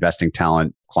talent, investing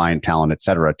talent, client talent, et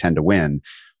cetera, tend to win.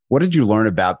 What did you learn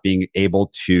about being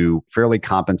able to fairly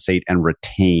compensate and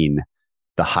retain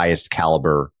the highest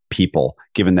caliber people,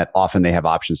 given that often they have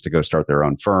options to go start their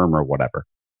own firm or whatever?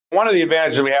 One of the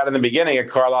advantages we had in the beginning at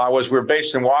Carlyle was we were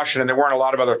based in Washington. There weren't a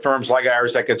lot of other firms like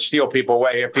ours that could steal people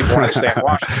away if people wanted to stay in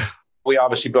Washington. We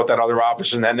obviously built that other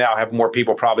office and then now have more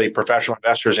people, probably professional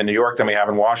investors in New York than we have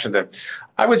in Washington.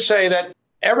 I would say that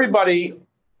everybody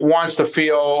wants to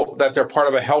feel that they're part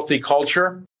of a healthy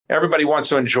culture. Everybody wants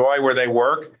to enjoy where they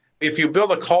work. If you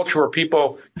build a culture where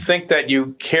people think that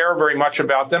you care very much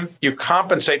about them, you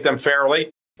compensate them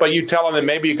fairly, but you tell them that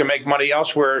maybe you can make money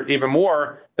elsewhere even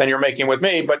more than you're making with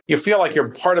me, but you feel like you're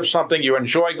part of something, you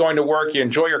enjoy going to work, you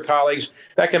enjoy your colleagues,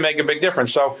 that can make a big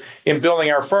difference. So in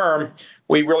building our firm,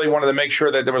 we really wanted to make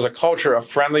sure that there was a culture of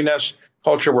friendliness,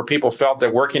 culture where people felt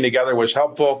that working together was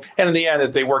helpful. And in the end,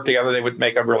 if they worked together, they would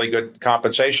make a really good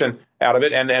compensation out of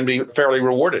it and be fairly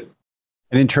rewarded.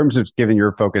 And in terms of given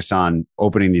your focus on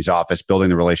opening these offices, building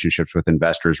the relationships with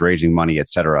investors, raising money, et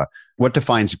cetera, what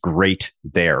defines great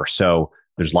there? So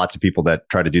there's lots of people that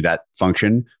try to do that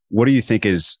function. What do you think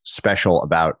is special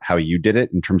about how you did it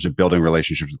in terms of building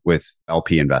relationships with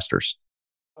LP investors?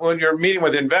 When you're meeting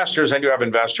with investors and you have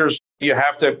investors, you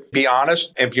have to be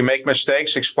honest. If you make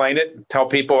mistakes, explain it. Tell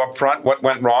people up front what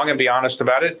went wrong and be honest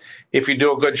about it. If you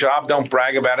do a good job, don't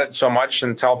brag about it so much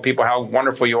and tell people how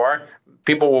wonderful you are.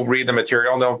 People will read the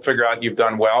material and they'll figure out you've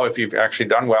done well if you've actually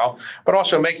done well. But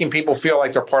also making people feel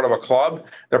like they're part of a club.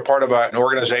 They're part of an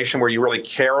organization where you really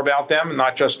care about them,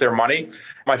 not just their money.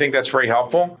 I think that's very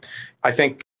helpful. I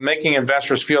think making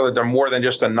investors feel that they're more than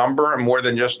just a number and more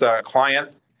than just a client,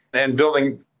 and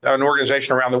building an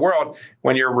organization around the world.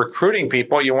 When you're recruiting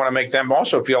people, you want to make them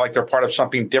also feel like they're part of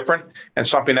something different and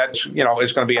something that's, is going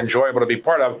to be enjoyable to be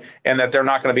part of, and that they're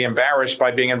not going to be embarrassed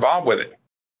by being involved with it.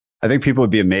 I think people would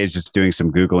be amazed just doing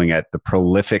some Googling at the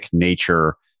prolific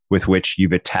nature with which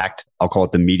you've attacked, I'll call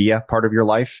it the media part of your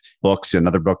life. Books,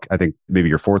 another book, I think maybe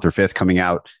your fourth or fifth coming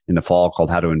out in the fall called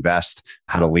How to Invest,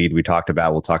 How to Lead. We talked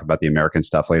about, we'll talk about the American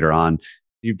stuff later on.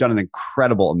 You've done an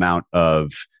incredible amount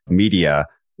of media.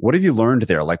 What have you learned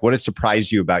there? Like, what has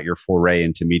surprised you about your foray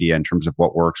into media in terms of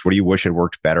what works? What do you wish had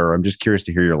worked better? I'm just curious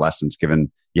to hear your lessons,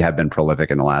 given you have been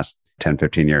prolific in the last 10,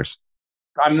 15 years.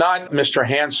 I'm not Mr.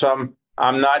 Handsome.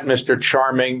 I'm not Mr.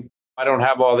 Charming. I don't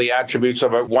have all the attributes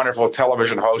of a wonderful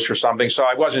television host or something. So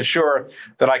I wasn't sure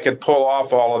that I could pull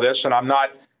off all of this. And I'm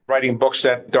not writing books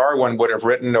that Darwin would have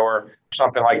written or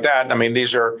something like that. I mean,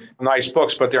 these are nice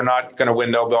books, but they're not going to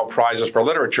win Nobel Prizes for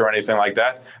literature or anything like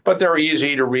that. But they're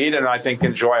easy to read and I think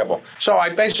enjoyable. So I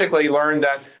basically learned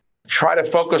that try to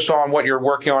focus on what you're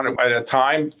working on at a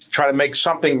time. Try to make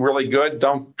something really good.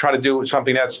 Don't try to do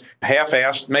something that's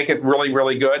half-assed. Make it really,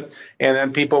 really good. And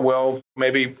then people will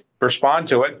maybe respond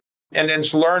to it. And then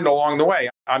it's learned along the way.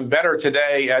 I'm better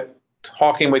today at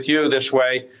talking with you this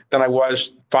way than I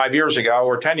was 5 years ago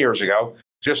or 10 years ago.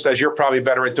 Just as you're probably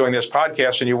better at doing this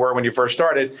podcast than you were when you first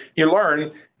started, you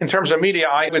learn. In terms of media,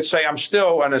 I would say I'm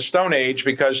still in a stone age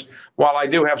because while I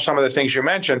do have some of the things you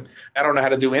mentioned, I don't know how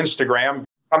to do Instagram.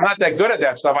 I'm not that good at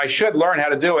that stuff. I should learn how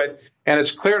to do it. And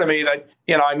it's clear to me that,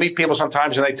 I meet people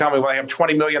sometimes and they tell me, well, I have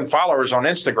 20 million followers on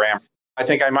Instagram. I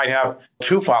think I might have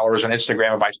 2 followers on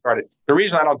Instagram if I started. The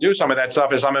reason I don't do some of that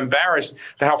stuff is I'm embarrassed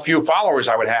to how few followers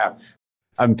I would have.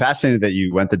 I'm fascinated that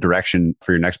you went the direction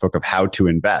for your next book of how to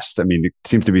invest. I mean, it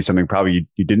seems to be something probably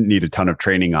you didn't need a ton of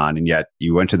training on, and yet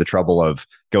you went to the trouble of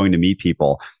going to meet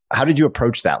people. How did you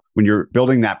approach that? When you're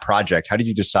building that project, how did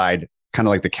you decide kind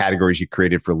of like the categories you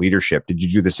created for leadership? Did you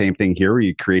do the same thing here where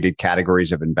you created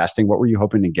categories of investing? What were you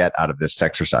hoping to get out of this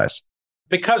exercise?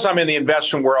 Because I'm in the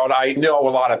investment world, I know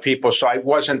a lot of people, so it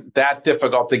wasn't that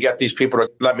difficult to get these people to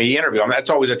let me interview them. That's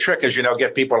always a trick, as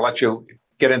get people to let you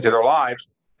get into their lives.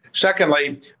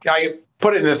 Secondly, I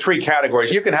put it in the three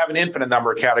categories. You can have an infinite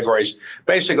number of categories.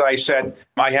 Basically, I said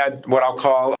I had what I'll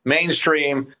call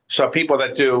mainstream, so people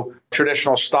that do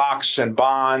traditional stocks and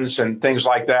bonds and things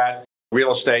like that,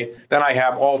 real estate. Then I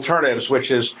have alternatives,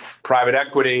 which is private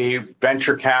equity,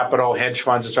 venture capital, hedge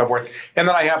funds, and so forth. And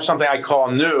then I have something I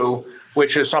call new,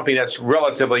 which is something that's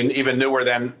relatively even newer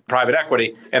than private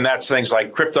equity. And that's things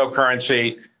like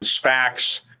cryptocurrency,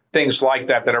 SPACs, things like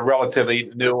that are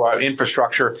relatively new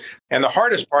infrastructure. And the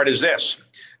hardest part is this.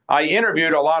 I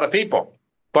interviewed a lot of people,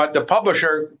 but the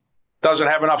publisher doesn't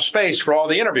have enough space for all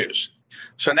the interviews.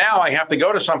 So now I have to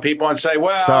go to some people and say,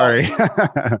 well, sorry,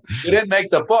 you didn't make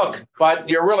the book, but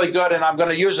you're really good and I'm going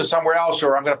to use it somewhere else,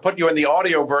 or I'm going to put you in the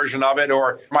audio version of it,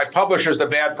 or my publisher's the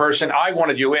bad person. I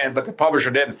wanted you in, but the publisher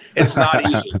didn't. It's not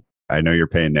easy. I know your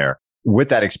pain there. With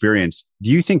that experience, do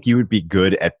you think you would be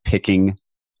good at picking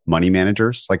money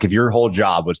managers? Like if your whole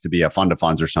job was to be a fund of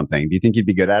funds or something, do you think you'd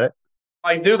be good at it?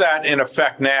 I do that in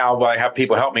effect now, but I have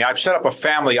people help me. I've set up a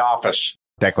family office.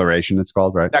 Declaration, it's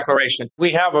called, right? Declaration.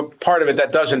 We have a part of it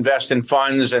that does invest in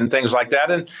funds and things like that.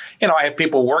 And, I have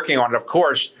people working on it, of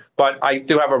course, but I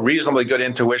do have a reasonably good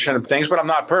intuition of things, but I'm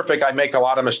not perfect. I make a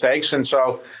lot of mistakes. And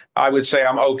so I would say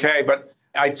I'm okay, but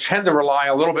I tend to rely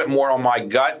a little bit more on my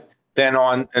gut than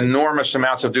on enormous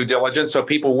amounts of due diligence. So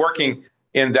people working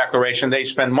in declaration, they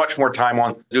spend much more time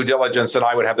on due diligence than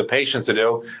I would have the patience to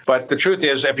do. But the truth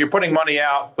is, if you're putting money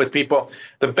out with people,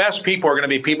 the best people are going to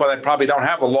be people that probably don't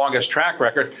have the longest track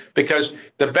record, because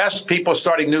the best people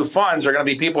starting new funds are going to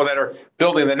be people that are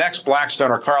building the next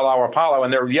Blackstone or Carlyle or Apollo,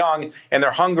 and they're young and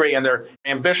they're hungry and they're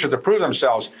ambitious to prove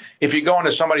themselves. If you go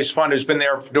into somebody's fund who's been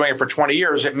there doing it for 20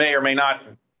 years, it may or may not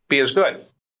be as good.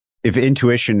 If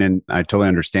intuition, and I totally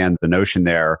understand the notion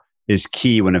there, is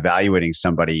key when evaluating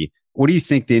somebody, what do you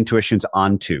think the intuition's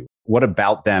onto? What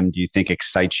about them do you think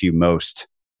excites you most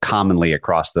commonly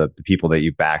across the people that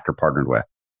you've backed or partnered with?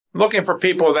 Looking for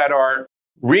people that are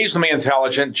reasonably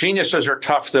intelligent. Geniuses are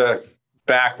tough to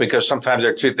back because sometimes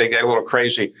they get a little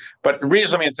crazy, but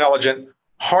reasonably intelligent,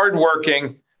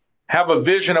 hardworking, have a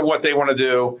vision of what they want to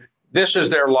do. This is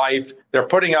their life. They're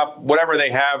putting up whatever they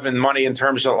have in money in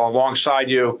terms of alongside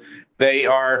you. They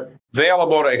are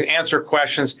available to answer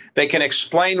questions. They can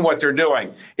explain what they're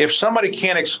doing. If somebody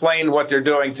can't explain what they're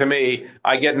doing to me,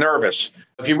 I get nervous.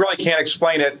 If you really can't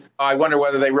explain it, I wonder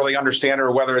whether they really understand it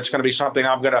or whether it's going to be something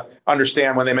I'm going to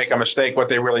understand when they make a mistake, what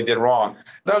they really did wrong.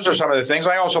 Those are some of the things.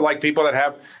 I also like people that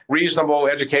have reasonable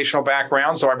educational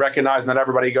backgrounds. So I recognize not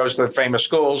everybody goes to the famous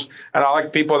schools. And I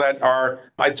like people that are,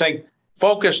 I think,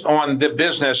 focused on the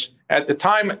business. At the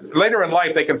time, later in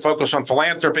life, they can focus on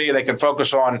philanthropy. They can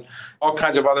focus on all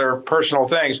kinds of other personal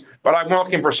things. But I'm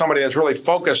looking for somebody that's really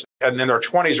focused and in their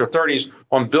 20s or 30s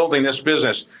on building this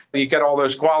business. You get all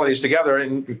those qualities together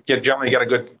and generally get a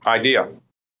good idea.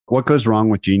 What goes wrong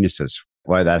with geniuses?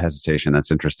 Why that hesitation?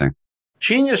 That's interesting.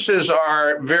 Geniuses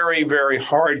are very, very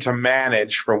hard to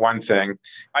manage, for one thing.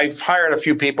 I've hired a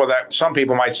few people that some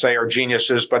people might say are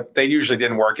geniuses, but they usually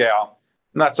didn't work out.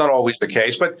 That's not always the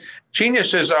case, but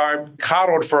geniuses are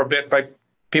coddled for a bit by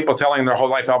people telling their whole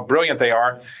life how brilliant they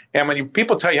are. And when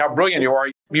people tell you how brilliant you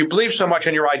are, you believe so much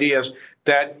in your ideas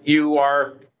that you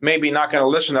are maybe not going to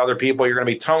listen to other people. You're going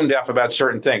to be tone deaf about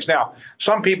certain things. Now,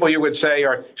 some people you would say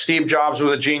are Steve Jobs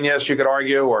was a genius, you could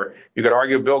argue, or you could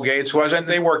argue Bill Gates wasn't.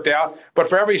 They worked out. But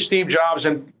for every Steve Jobs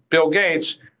and Bill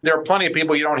Gates, there are plenty of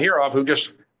people you don't hear of who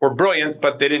just were brilliant,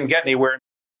 but they didn't get anywhere.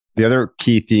 The other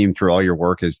key theme through all your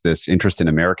work is this interest in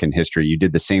American history. You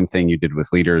did the same thing you did with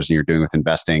leaders and you're doing with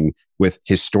investing with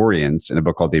historians in a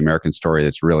book called The American Story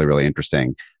that's really, really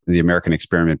interesting. The American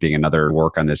Experiment being another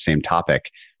work on this same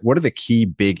topic. What are the key,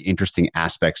 big, interesting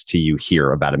aspects to you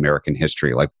here about American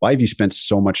history? Like, why have you spent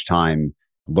so much time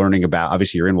learning about,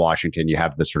 obviously you're in Washington, you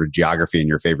have the sort of geography in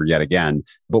your favor yet again,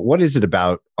 but what is it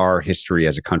about our history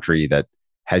as a country that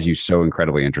has you so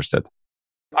incredibly interested?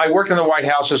 I worked in the White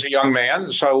House as a young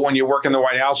man. So when you work in the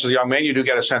White House as a young man, you do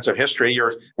get a sense of history.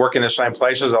 You're working the same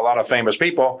places, a lot of famous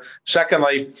people.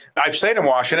 Secondly, I've stayed in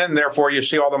Washington, and therefore you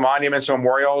see all the monuments,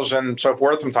 memorials, and so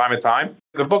forth from time to time.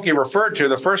 The book you referred to,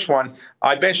 the first one,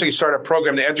 I basically started a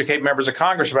program to educate members of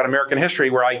Congress about American history,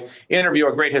 where I interview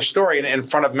a great historian in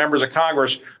front of members of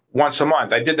Congress once a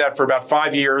month. I did that for about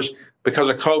 5 years. Because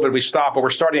of COVID, we stopped, but we're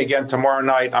starting again tomorrow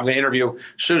night. I'm going to interview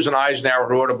Susan Eisenhower,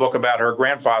 who wrote a book about her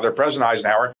grandfather, President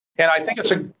Eisenhower. And I think it's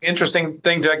an interesting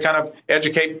thing to kind of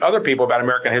educate other people about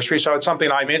American history. So it's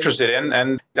something I'm interested in.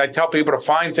 And I tell people to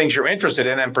find things you're interested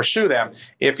in and pursue them.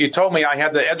 If you told me I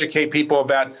had to educate people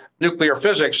about nuclear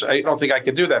physics, I don't think I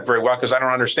could do that very well because I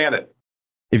don't understand it.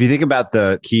 If you think about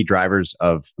the key drivers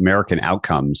of American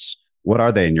outcomes, what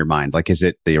are they in your mind? Like, is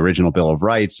it the original Bill of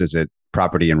Rights? Is it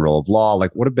property and rule of law?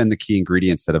 Like, what have been the key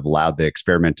ingredients that have allowed the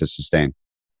experiment to sustain?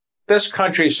 This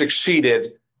country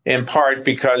succeeded in part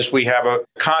because we have a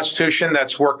constitution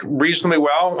that's worked reasonably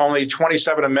well, only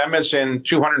 27 amendments in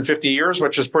 250 years,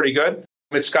 which is pretty good.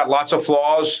 It's got lots of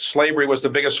flaws. Slavery was the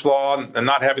biggest flaw, and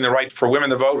not having the right for women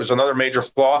to vote was another major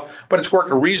flaw, but it's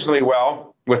worked reasonably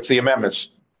well with the amendments.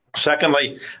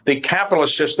 Secondly, the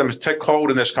capitalist system took hold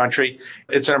in this country.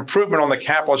 It's an improvement on the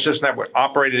capitalist system that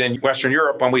operated in Western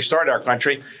Europe when we started our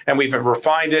country, and we've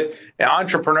refined it. And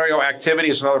entrepreneurial activity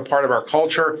is another part of our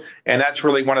culture, and that's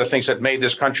really one of the things that made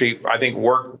this country, I think,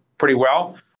 work pretty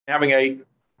well. Having a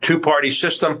two-party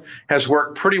system has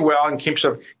worked pretty well and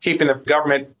keeping the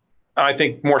government, I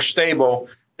think, more stable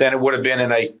than it would have been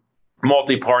in a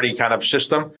multi-party kind of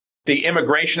system. The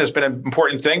immigration has been an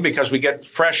important thing because we get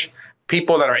fresh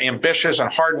people that are ambitious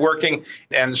and hardworking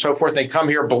and so forth. They come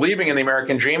here believing in the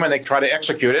American dream and they try to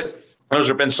execute it. Those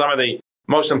have been some of the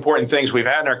most important things we've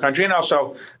had in our country. And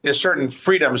also there's certain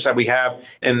freedoms that we have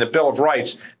in the Bill of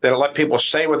Rights that let people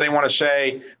say what they want to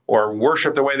say or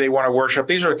worship the way they want to worship.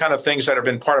 These are the kind of things that have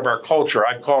been part of our culture.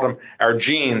 I've called them our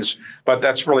genes, but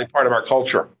that's really part of our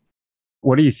culture.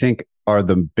 What do you think are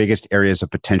the biggest areas of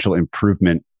potential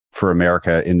improvement for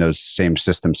America in those same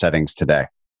system settings today?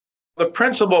 The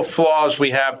principal flaws we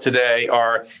have today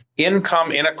are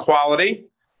income inequality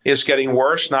is getting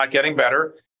worse, not getting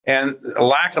better, and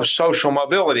lack of social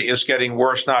mobility is getting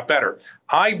worse, not better.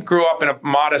 I grew up in a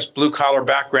modest blue-collar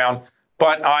background,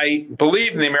 but I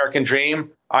believed in the American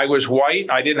dream. I was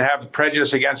white. I didn't have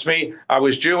prejudice against me. I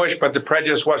was Jewish, but the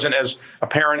prejudice wasn't as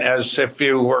apparent as if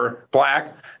you were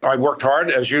black. I worked hard,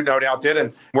 as you no doubt did,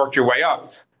 and worked your way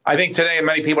up. I think today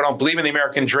many people don't believe in the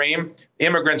American dream.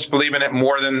 Immigrants believe in it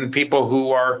more than people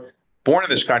who are born in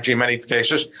this country in many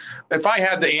cases. If I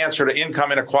had the answer to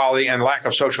income inequality and lack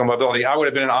of social mobility, I would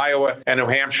have been in Iowa and New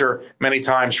Hampshire many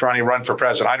times trying to run for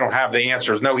president. I don't have the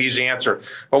answer. There's no easy answer.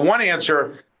 But one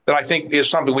answer that I think is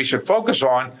something we should focus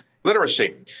on,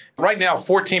 literacy. Right now,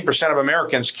 14% of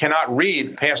Americans cannot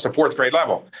read past the fourth grade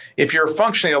level. If you're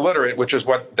functionally illiterate, which is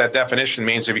what that definition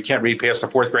means, if you can't read past the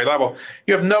fourth grade level,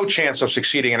 you have no chance of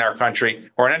succeeding in our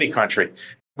country or in any country.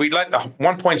 We let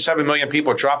 1.7 million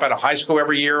people drop out of high school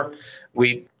every year.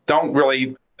 We don't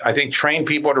really, I think, train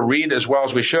people to read as well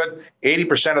as we should.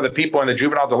 80% of the people in the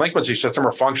juvenile delinquency system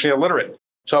are functionally illiterate.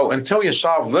 So until you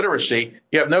solve literacy,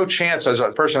 you have no chance as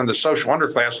a person in the social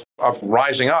underclass of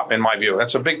rising up, in my view.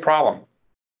 That's a big problem.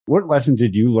 What lessons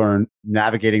did you learn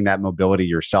navigating that mobility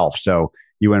yourself? So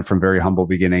you went from very humble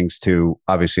beginnings to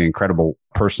obviously incredible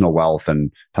personal wealth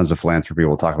and tons of philanthropy.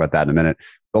 We'll talk about that in a minute.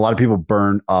 A lot of people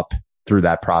burn up through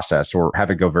that process or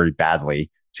have it go very badly.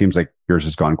 Seems like yours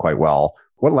has gone quite well.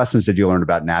 What lessons did you learn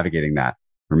about navigating that?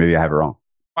 Or maybe I have it wrong.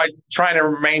 I try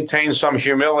to maintain some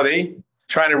humility,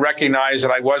 trying to recognize that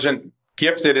I wasn't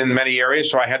gifted in many areas,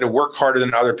 so I had to work harder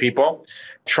than other people,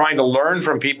 trying to learn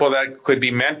from people that could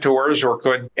be mentors or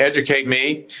could educate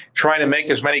me, trying to make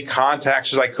as many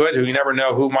contacts as I could, who you never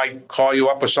know who might call you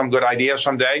up with some good idea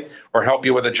someday or help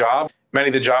you with a job. Many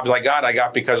of the jobs I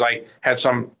got because I had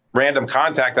some random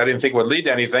contact I didn't think would lead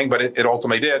to anything, but it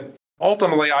ultimately did.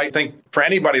 Ultimately, I think for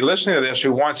anybody listening to this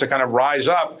who wants to kind of rise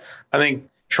up, I think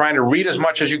trying to read as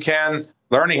much as you can,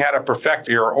 learning how to perfect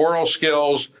your oral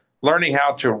skills, learning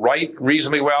how to write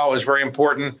reasonably well is very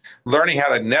important, learning how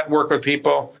to network with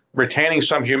people, retaining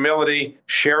some humility,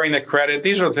 sharing the credit.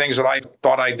 These are the things that I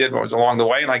thought I did along the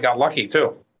way, and I got lucky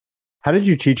too. How did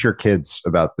you teach your kids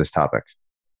about this topic?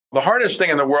 The hardest thing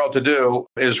in the world to do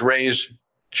is raise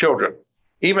children.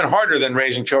 Even harder than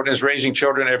raising children is raising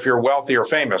children if you're wealthy or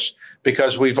famous,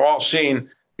 because we've all seen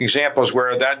examples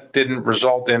where that didn't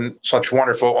result in such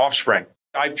wonderful offspring.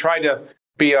 I've tried to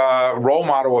be a role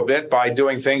model a bit by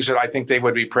doing things that I think they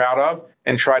would be proud of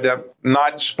and try to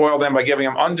not spoil them by giving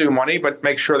them undue money, but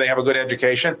make sure they have a good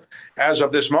education. As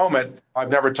of this moment, I've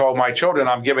never told my children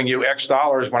I'm giving you X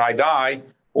dollars when I die,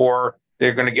 or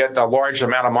they're going to get a large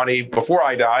amount of money before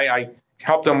I die. I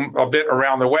help them a bit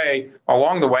along the way,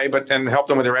 and help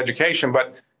them with their education.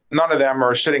 But none of them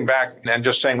are sitting back and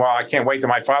just saying, well, I can't wait till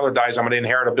my father dies. I'm going to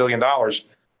inherit $1 billion.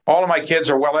 All of my kids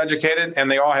are well educated and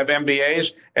they all have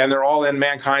MBAs and they're all in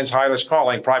mankind's highest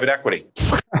calling, private equity.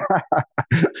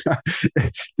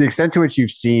 The extent to which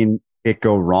you've seen it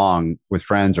go wrong with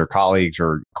friends or colleagues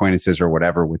or acquaintances or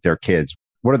whatever with their kids,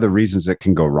 what are the reasons it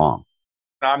can go wrong?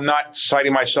 I'm not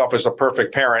citing myself as a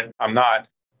perfect parent. I'm not.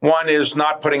 One is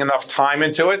not putting enough time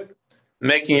into it,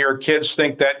 making your kids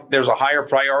think that there's a higher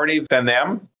priority than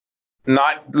them,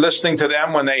 not listening to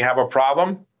them when they have a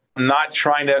problem, not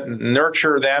trying to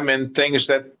nurture them in things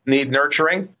that need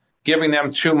nurturing, giving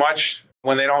them too much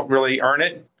when they don't really earn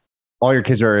it. all your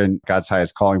kids are in God's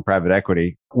highest calling, private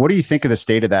equity. What do you think of the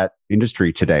state of that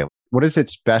industry today? What is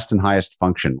its best and highest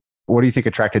function? What do you think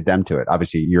attracted them to it?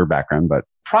 Obviously, your background, but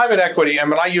private equity. And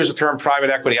when I use the term private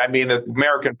equity, I mean the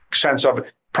American sense of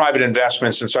private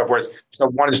investments and so forth. So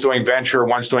one is doing venture,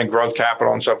 one's doing growth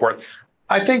capital and so forth.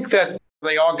 I think that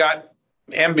they all got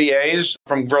MBAs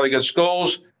from really good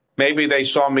schools. Maybe they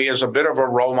saw me as a bit of a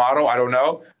role model. I don't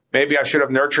know. Maybe I should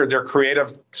have nurtured their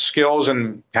creative skills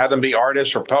and had them be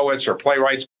artists or poets or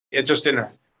playwrights. It just didn't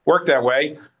work that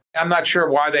way. I'm not sure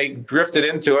why they drifted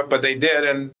into it, but they did.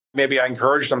 And maybe I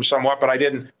encouraged them somewhat, but I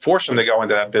didn't force them to go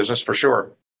into that business for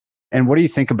sure. And what do you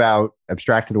think about,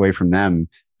 abstracted away from them,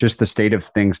 just the state of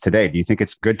things today? Do you think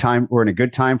it's good time? We're in a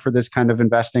good time for this kind of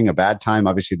investing, a bad time?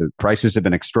 Obviously, the prices have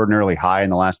been extraordinarily high in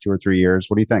the last 2 or 3 years.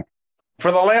 What do you think?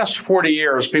 For the last 40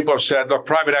 years, people have said, look,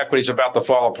 private equity is about to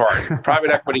fall apart. Private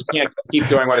equity can't keep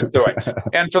doing what it's doing.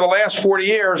 And for the last 40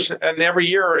 years, and every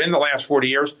year in the last 40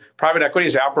 years, private equity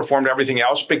has outperformed everything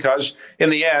else because in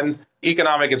the end,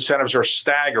 economic incentives are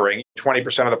staggering.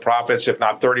 20% of the profits, if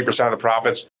not 30% of the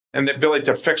profits. And the ability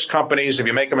to fix companies. If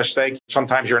you make a mistake,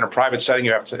 sometimes you're in a private setting,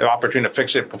 you have the opportunity to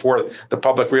fix it before the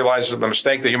public realizes the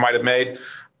mistake that you might have made.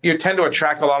 You tend to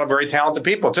attract a lot of very talented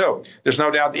people, too. There's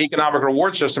no doubt the economic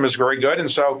reward system is very good. And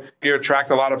so you attract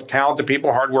a lot of talented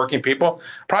people, hardworking people.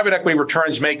 Private equity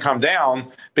returns may come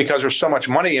down because there's so much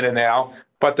money in it now.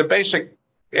 But the basic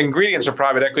ingredients of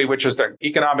private equity, which is the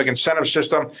economic incentive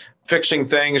system, fixing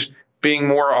things, being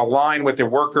more aligned with the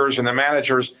workers and the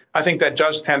managers, I think that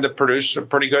does tend to produce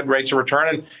pretty good rates of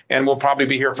return. And we'll probably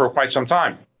be here for quite some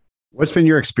time. What's been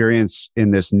your experience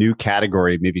in this new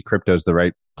category? Maybe crypto is the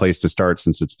right place to start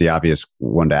since it's the obvious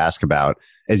one to ask about.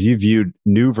 As you viewed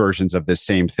new versions of this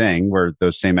same thing, where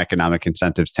those same economic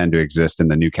incentives tend to exist in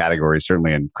the new category,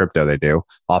 certainly in crypto they do.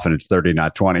 Often it's 30,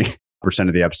 not 20%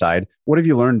 of the upside. What have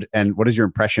you learned and what is your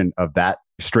impression of that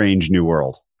strange new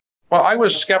world? Well, I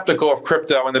was skeptical of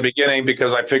crypto in the beginning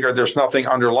because I figured there's nothing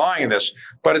underlying this.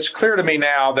 But it's clear to me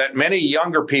now that many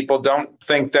younger people don't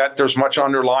think that there's much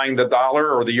underlying the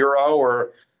dollar or the euro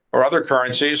or other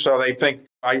currencies. So they think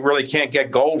I really can't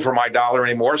get gold for my dollar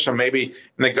anymore. So maybe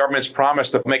the government's promise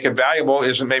to make it valuable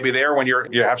isn't maybe there when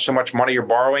you have so much money you're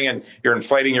borrowing and you're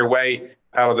inflating your way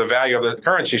out of the value of the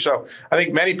currency. So I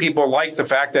think many people like the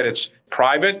fact that it's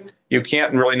private. You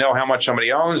can't really know how much somebody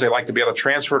owns. They like to be able to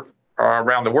transfer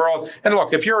around the world. And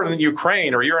look, if you're in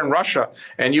Ukraine or you're in Russia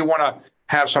and you want to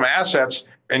have some assets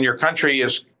and your country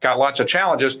has got lots of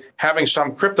challenges, having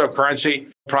some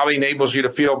cryptocurrency probably enables you to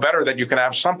feel better that you can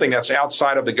have something that's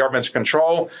outside of the government's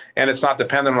control and it's not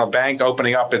dependent on a bank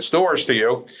opening up its doors to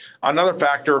you. Another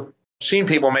factor, seen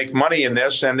people make money in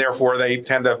this and therefore they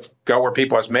tend to go where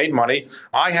people have made money.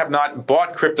 I have not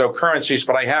bought cryptocurrencies,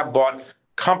 but I have bought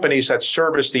companies that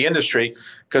service the industry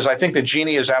because I think the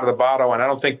genie is out of the bottle and I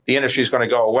don't think the industry is going to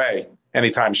go away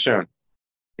anytime soon.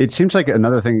 It seems like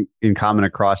another thing in common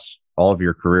across all of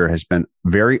your career has been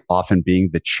very often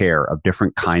being the chair of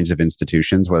different kinds of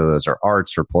institutions, whether those are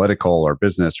arts or political or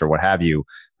business or what have you.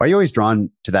 Why are you always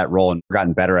drawn to that role and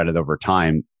gotten better at it over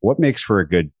time? What makes for a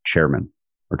good chairman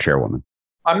or chairwoman?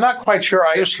 I'm not quite sure.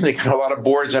 I used to get a lot of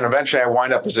boards and eventually I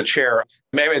wind up as a chair.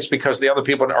 Maybe it's because the other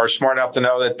people are smart enough to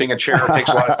know that being a chair takes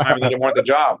a lot of time and they didn't want the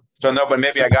job. So no, but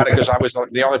maybe I got it because I was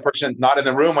the only person not in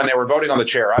the room when they were voting on the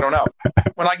chair. I don't know.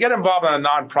 When I get involved in a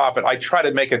nonprofit, I try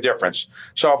to make a difference.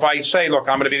 So if I say, look,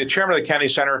 I'm going to be the chairman of the Kennedy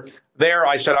Center, there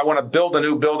I said, I want to build a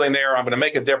new building there. I'm going to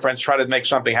make a difference, try to make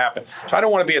something happen. So I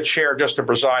don't want to be a chair just to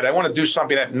preside. I want to do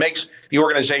something that makes the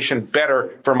organization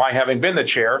better for my having been the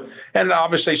chair. And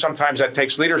obviously, sometimes that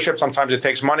takes leadership. Sometimes it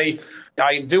takes money.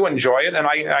 I do enjoy it. And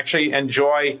I actually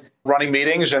enjoy running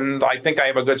meetings. And I think I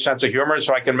have a good sense of humor,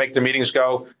 so I can make the meetings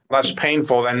go less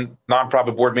painful than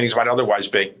nonprofit board meetings might otherwise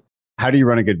be. How do you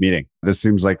run a good meeting? This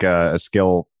seems like a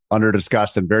skill under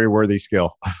discussed and very worthy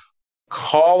skill.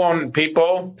 Call on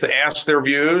people to ask their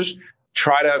views.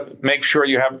 Try to make sure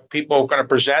you have people going to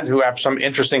present who have some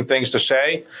interesting things to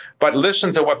say, but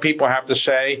listen to what people have to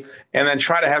say and then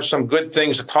try to have some good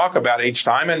things to talk about each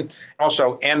time and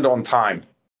also end on time.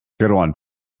 Good one.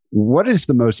 What is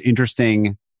the most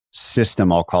interesting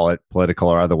system, I'll call it political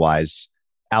or otherwise,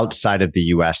 outside of the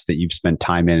US that you've spent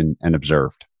time in and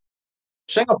observed?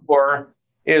 Singapore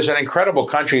is an incredible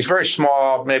country. It's very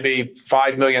small, maybe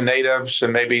 5 million natives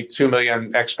and maybe 2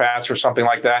 million expats or something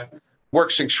like that.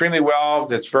 Works extremely well.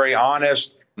 It's very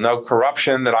honest, no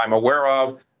corruption that I'm aware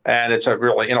of. And it's a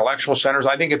really intellectual center.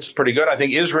 I think it's pretty good. I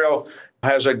think Israel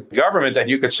has a government that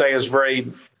you could say is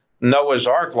very Noah's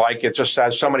Ark-like. It just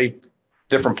has so many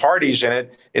different parties in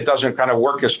it. It doesn't kind of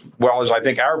work as well as I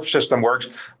think our system works.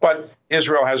 But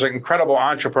Israel has an incredible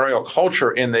entrepreneurial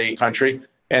culture in the country.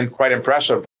 and quite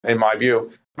impressive in my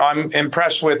view. I'm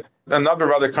impressed with a number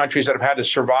of other countries that have had to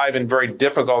survive in very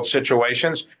difficult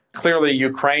situations. Clearly,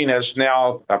 Ukraine is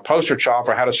now a poster child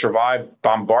for how to survive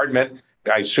bombardment.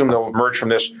 I assume they'll emerge from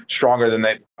this stronger than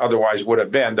they otherwise would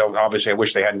have been, though obviously I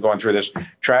wish they hadn't gone through this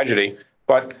tragedy.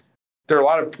 But there are a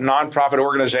lot of nonprofit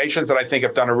organizations that I think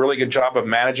have done a really good job of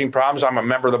managing problems. I'm a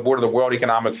member of the board of the World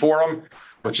Economic Forum,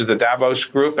 which is the Davos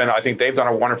group, and I think they've done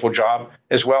a wonderful job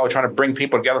as well, trying to bring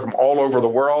people together from all over the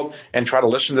world and try to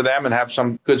listen to them and have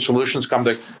some good solutions come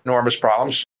to enormous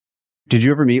problems. Did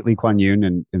you ever meet Lee Kuan Yew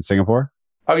in Singapore?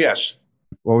 Oh, yes.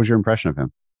 What was your impression of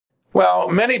him? Well,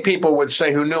 many people would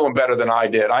say who knew him better than I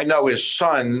did. I know his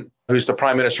son, who's the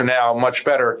prime minister now, much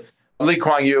better. Lee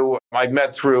Kuan Yew, I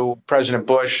met through President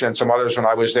Bush and some others when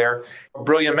I was there. A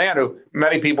brilliant man who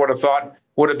many people would have thought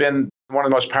would have been one of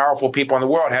the most powerful people in the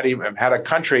world had he had a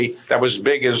country that was as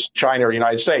big as China or the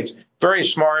United States. Very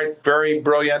smart, very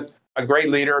brilliant, a great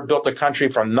leader, built a country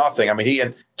from nothing. I mean, he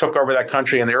took over that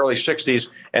country in the early 60s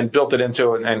and built it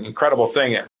into an incredible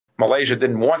thing. Malaysia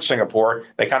didn't want Singapore.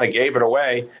 They kind of gave it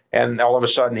away. And all of a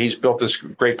sudden, he's built this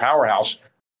great powerhouse.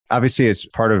 Obviously, as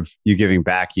part of you giving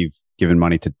back, you've given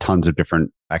money to tons of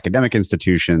different academic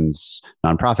institutions,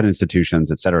 nonprofit institutions,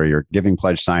 et cetera. You're a Giving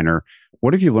Pledge signer.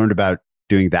 What have you learned about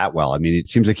doing that well? I mean, it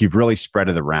seems like you've really spread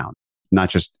it around, not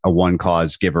just a one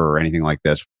cause giver or anything like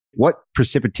this. What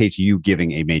precipitates you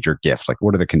giving a major gift? Like,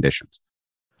 what are the conditions?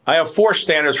 I have 4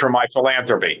 standards for my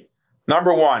philanthropy.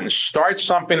 Number 1, start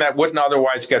something that wouldn't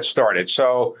otherwise get started.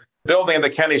 So building the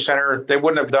Kennedy Center, they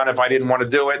wouldn't have done if I didn't want to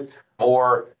do it.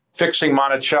 Or fixing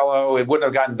Monticello, it wouldn't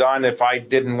have gotten done if I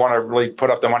didn't want to really put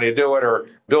up the money to do it. Or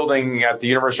building at the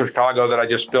University of Chicago that I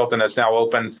just built and that's now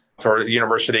open for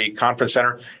University Conference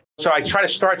Center. So I try to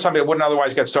start something that wouldn't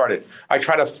otherwise get started. I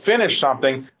try to finish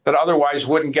something that otherwise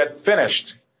wouldn't get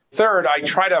finished. Third, I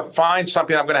try to find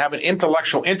something I'm going to have an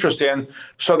intellectual interest in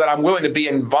so that I'm willing to be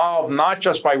involved, not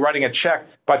just by writing a check,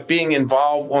 but being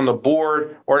involved on the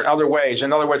board or in other ways.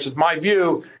 In other words, it's my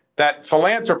view that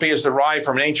philanthropy is derived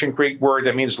from an ancient Greek word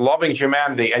that means loving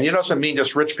humanity. And it doesn't mean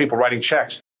just rich people writing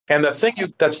checks. And the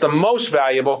thing that's the most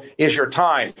valuable is your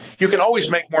time. You can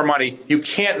always make more money. You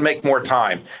can't make more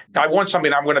time. I want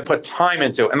something I'm going to put time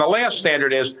into. And the last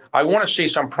standard is I want to see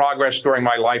some progress during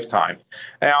my lifetime.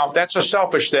 Now, that's a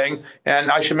selfish thing,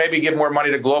 and I should maybe give more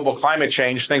money to global climate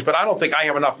change things, but I don't think I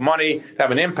have enough money to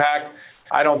have an impact.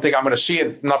 I don't think I'm going to see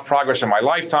enough progress in my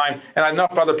lifetime, and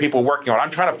enough other people working on it.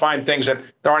 I'm trying to find things that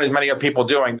there aren't as many other people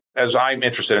doing as I'm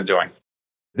interested in doing.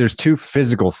 There's 2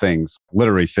 physical things,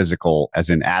 literally physical, as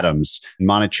in atoms,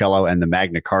 Monticello and the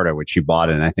Magna Carta, which you bought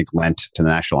and I think lent to the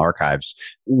National Archives.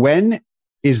 When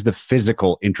is the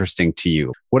physical interesting to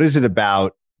you? What is it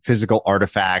about physical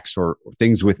artifacts or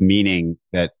things with meaning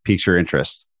that piques your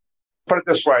interest? Put it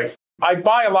this way. I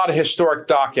buy a lot of historic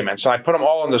documents and I put them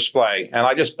all on display. And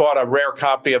I just bought a rare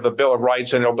copy of the Bill of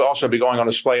Rights, and it'll also be going on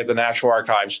display at the National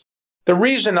Archives. The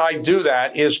reason I do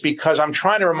that is because I'm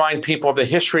trying to remind people of the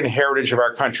history and heritage of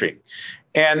our country.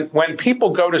 And when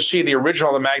people go to see the original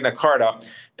of the Magna Carta,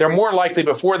 they're more likely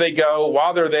before they go,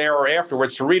 while they're there or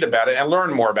afterwards, to read about it and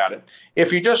learn more about it.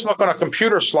 If you just look on a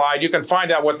computer slide, you can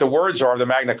find out what the words are of the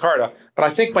Magna Carta. But I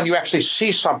think when you actually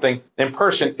see something in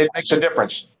person, it makes a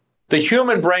difference. The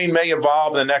human brain may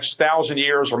evolve in the next 1,000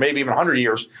 years or maybe even 100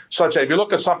 years, such that if you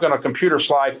look at something on a computer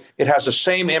slide, it has the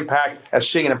same impact as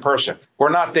seeing it in person. We're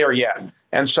not there yet.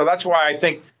 And so that's why I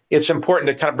think it's important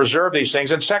to kind of preserve these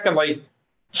things. And secondly,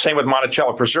 same with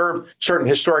Monticello, preserve certain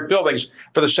historic buildings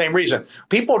for the same reason.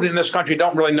 People in this country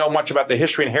don't really know much about the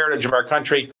history and heritage of our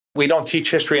country. We don't teach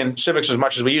history and civics as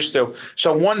much as we used to.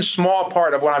 So one small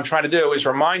part of what I'm trying to do is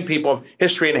remind people of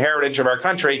history and heritage of our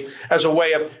country as a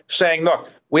way of saying, look,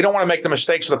 we don't want to make the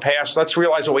mistakes of the past. Let's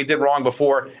realize what we did wrong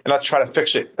before, and let's try to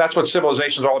fix it. That's what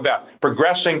civilization is all about,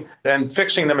 progressing and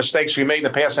fixing the mistakes we made in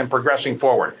the past and progressing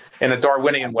forward in a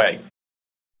Darwinian way.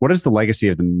 What is the legacy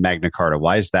of the Magna Carta?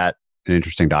 Why is that an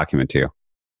interesting document to you?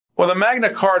 Well, the Magna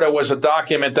Carta was a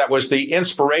document that was the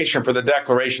inspiration for the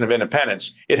Declaration of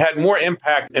Independence. It had more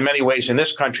impact in many ways in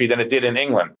this country than it did in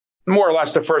England. More or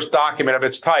less the first document of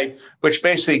its type, which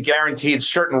basically guaranteed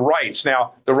certain rights.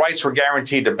 Now, the rights were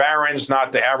guaranteed to barons,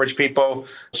 not to average people.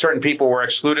 Certain people were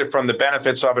excluded from the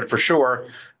benefits of it for sure.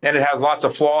 And it has lots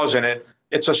of flaws in it.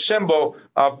 It's a symbol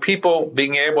of people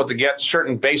being able to get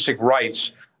certain basic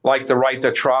rights, like the right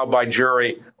to trial by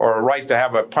jury, or a right to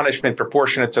have a punishment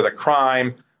proportionate to the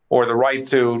crime, or the right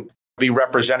to be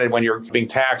represented when you're being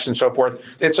taxed and so forth.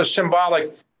 It's a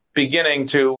symbolic beginning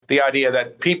to the idea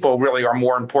that people really are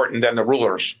more important than the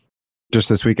rulers. Just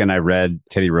this weekend, I read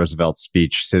Teddy Roosevelt's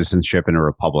speech, Citizenship in a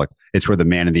Republic. It's where the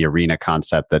man in the arena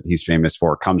concept that he's famous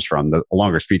for comes from. The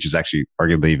longer speech is actually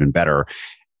arguably even better.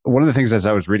 One of the things as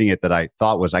I was reading it that I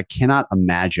thought was, I cannot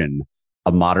imagine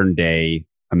a modern day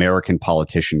American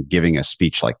politician giving a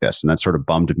speech like this. And that sort of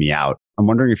bummed me out. I'm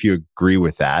wondering if you agree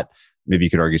with that. Maybe you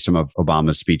could argue some of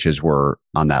Obama's speeches were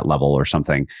on that level or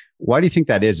something. Why do you think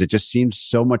that is? It just seems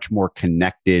so much more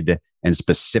connected and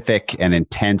specific and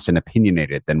intense and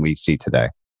opinionated than we see today.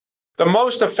 The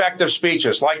most effective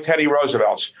speeches, like Teddy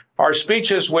Roosevelt's, are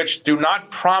speeches which do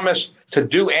not promise to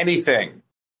do anything.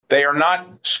 They are not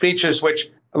speeches which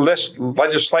list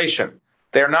legislation.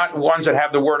 They're not ones that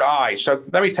have the word I. So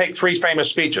let me take three famous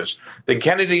speeches. The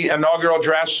Kennedy inaugural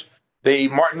address, the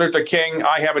Martin Luther King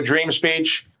I Have a Dream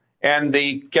speech, and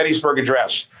the Gettysburg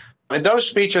Address. In those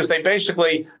speeches, they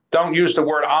basically don't use the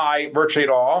word I virtually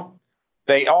at all.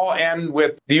 They all end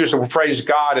with the use of the phrase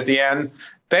God at the end.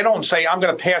 They don't say, I'm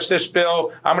going to pass this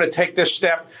bill, I'm going to take this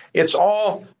step. It's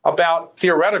all about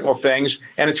theoretical things,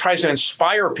 and it tries to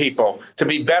inspire people to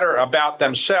be better about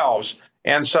themselves.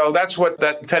 And so that's what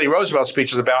that Teddy Roosevelt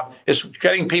speech is about, is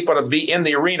getting people to be in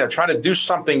the arena, trying to do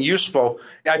something useful.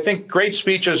 I think great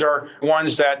speeches are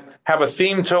ones that have a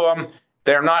theme to them.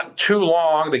 They're not too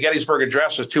long. The Gettysburg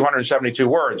Address is 272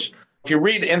 words. If you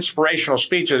read inspirational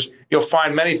speeches, you'll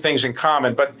find many things in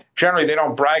common, but generally they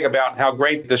don't brag about how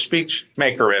great the speech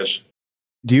maker is.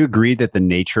 Do you agree that the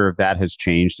nature of that has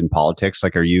changed in politics?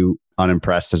 Like, are you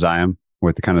unimpressed as I am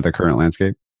with the kind of the current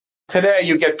landscape? Today,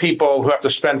 you get people who have to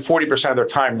spend 40% of their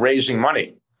time raising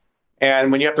money.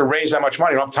 And when you have to raise that much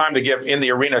money, you don't have time to give in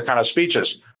the arena kind of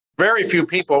speeches. Very few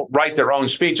people write their own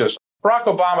speeches. Barack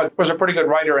Obama was a pretty good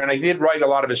writer, and he did write a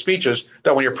lot of his speeches,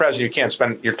 though when you're president, you can't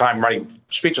spend your time writing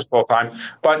speeches full time.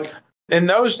 But in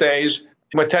those days,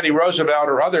 with Teddy Roosevelt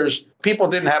or others, people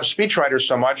didn't have speechwriters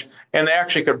so much, and they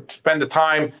actually could spend the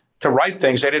time to write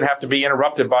things. They didn't have to be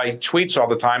interrupted by tweets all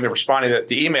the time. They're responding to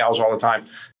the emails all the time.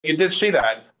 You did see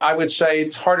that. I would say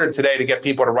it's harder today to get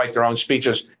people to write their own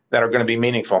speeches that are going to be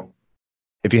meaningful.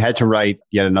 If you had to write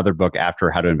yet another book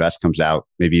after How to Invest comes out,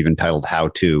 maybe even titled How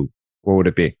To, what would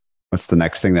it be? What's the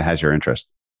next thing that has your interest?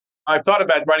 I've thought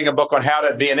about writing a book on how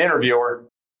to be an interviewer,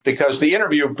 because the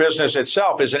interview business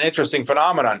itself is an interesting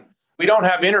phenomenon. We don't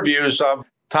have interviews of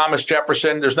Thomas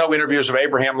Jefferson. There's no interviews of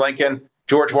Abraham Lincoln,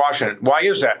 George Washington. Why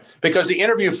is that? Because the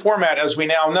interview format, as we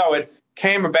now know it,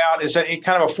 came about as a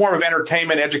kind of a form of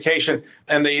entertainment, education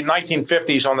in the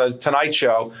 1950s on The Tonight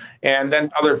Show, and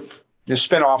then other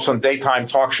spin-offs on daytime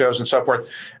talk shows and so forth.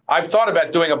 I've thought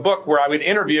about doing a book where I would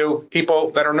interview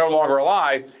people that are no longer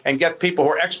alive and get people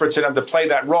who are experts in them to play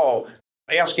that role.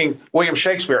 Asking William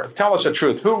Shakespeare, tell us the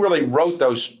truth. Who really wrote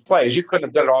those plays? You couldn't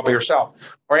have done it all by yourself.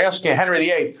 Or asking Henry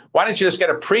VIII, why didn't you just get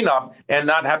a prenup and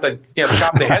not have to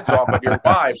chop the heads off of your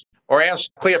wives? Or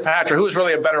ask Cleopatra, who's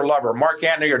really a better lover, Mark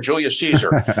Antony or Julius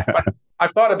Caesar? But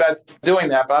I've thought about doing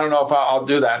that, but I don't know if I'll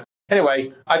do that.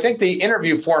 Anyway, I think the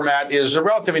interview format is a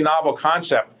relatively novel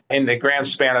concept in the grand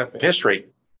span of history.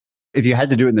 If you had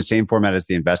to do it in the same format as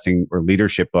the investing or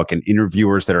leadership book and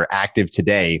interviewers that are active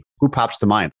today, who pops to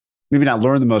mind? Maybe not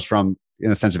learn the most from in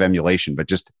the sense of emulation, but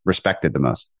just respected the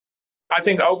most. I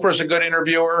think Oprah's a good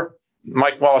interviewer.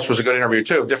 Mike Wallace was a good interviewer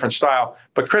too, different style.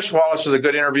 But Chris Wallace is a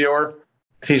good interviewer.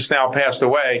 He's now passed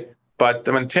away. But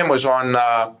when Tim was on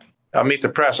Meet the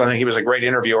Press, I think he was a great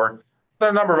interviewer. There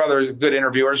are a number of other good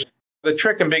interviewers. The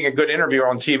trick in being a good interviewer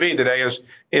on TV today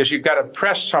is you've got to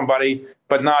press somebody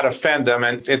but not offend them.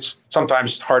 And it's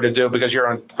sometimes hard to do because you're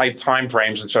on tight time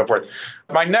frames and so forth.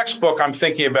 My next book I'm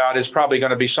thinking about is probably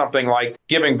going to be something like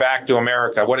Giving Back to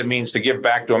America, what it means to give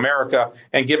back to America,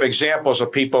 and give examples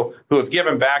of people who have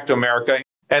given back to America,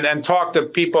 and then talk to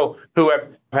people who have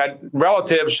had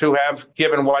relatives who have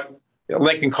given what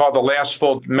Lincoln called the last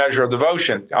full measure of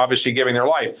devotion, obviously giving their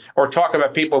life, or talk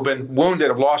about people who've been wounded,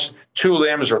 have lost 2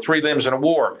 limbs or 3 limbs in a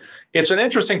war. It's an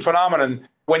interesting phenomenon.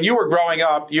 When you were growing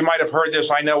up, you might have heard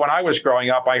this. I know when I was growing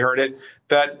up, I heard it,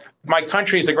 that my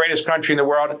country is the greatest country in the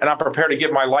world, and I'm prepared to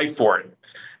give my life for it.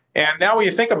 And now when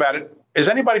you think about it, is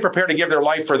anybody prepared to give their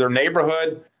life for their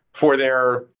neighborhood, for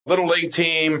their little league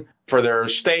team, for their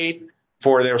state,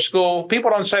 for their school? People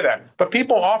don't say that. But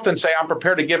people often say, I'm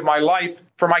prepared to give my life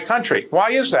for my country.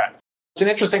 Why is that? It's an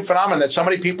interesting phenomenon that so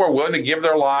many people are willing to give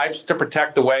their lives to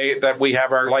protect the way that we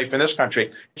have our life in this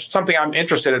country. It's something I'm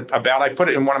interested about. I put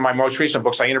it in one of my most recent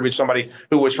books. I interviewed somebody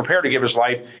who was prepared to give his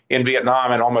life in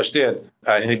Vietnam and almost did.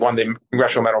 And he won the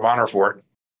Congressional Medal of Honor for it.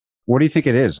 What do you think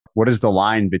it is? What is the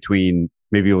line between,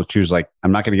 maybe you'll choose like,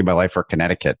 I'm not going to give my life for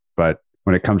Connecticut, but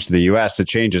when it comes to the US, it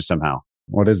changes somehow.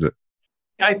 What is it?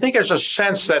 I think there's a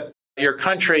sense that your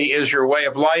country is your way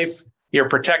of life. you're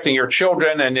protecting your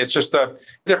children, and it's just a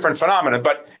different phenomenon.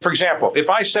 But for example, if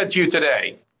I said to you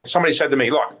today, somebody said to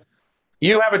me, look,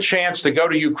 you have a chance to go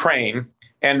to Ukraine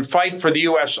and fight for the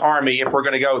U.S. Army if we're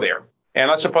going to go there. And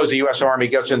let's suppose the U.S. Army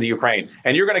goes into Ukraine,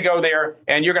 and you're going to go there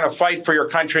and you're going to fight for your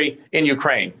country in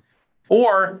Ukraine.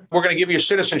 Or we're going to give you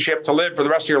citizenship to live for the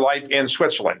rest of your life in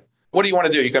Switzerland. What do you want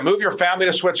to do? You can move your family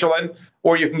to Switzerland,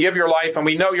 or you can give your life, and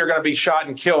we know you're going to be shot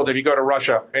and killed if you go to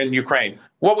Russia and Ukraine.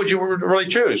 What would you really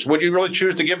choose? Would you really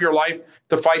choose to give your life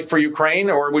to fight for Ukraine,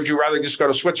 or would you rather just go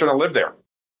to Switzerland and live there?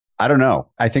 I don't know.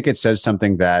 I think it says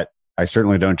something that I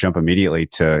certainly don't jump immediately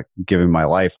to giving my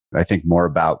life. I think more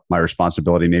about my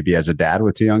responsibility maybe as a dad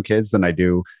with two young kids than I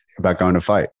do about going to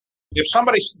fight. If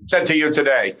somebody said to you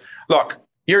today, look,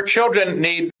 your children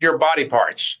need your body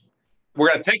parts. We're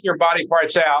going to take your body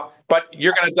parts out, but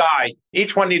you're going to die.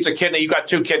 Each one needs a kidney. You got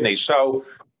two kidneys. So,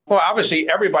 well, obviously,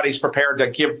 everybody's prepared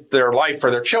to give their life for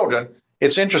their children.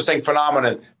 It's an interesting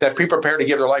phenomenon that people are prepared to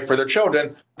give their life for their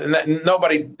children. And that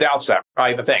nobody doubts that,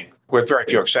 I think, with very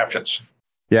few exceptions.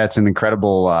 Yeah, it's an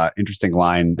incredible, interesting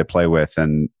line to play with.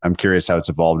 And I'm curious how it's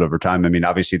evolved over time. I mean,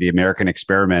 obviously, the American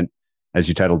experiment, as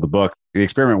you titled the book, the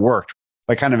experiment worked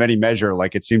by kind of any measure.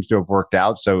 Like it seems to have worked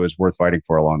out. So it was worth fighting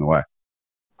for along the way.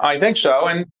 I think so.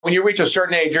 And when you reach a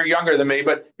certain age, you're younger than me,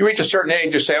 but you reach a certain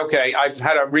age, you say, okay, I've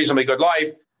had a reasonably good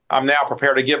life. I'm now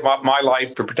prepared to give up my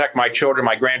life to protect my children,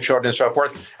 my grandchildren, and so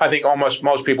forth. I think almost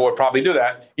most people would probably do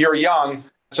that. You're young,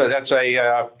 so that's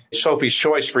a Sophie's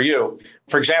choice for you.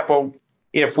 For example,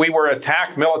 if we were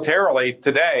attacked militarily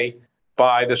today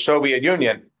by the Soviet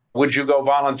Union, would you go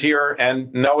volunteer?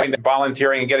 And knowing that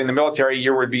volunteering and getting the military,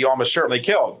 you would be almost certainly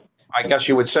killed. I guess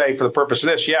you would say for the purpose of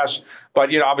this, yes.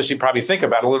 But, obviously probably think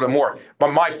about it a little bit more.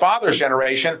 But my father's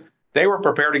generation, they were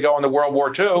prepared to go into World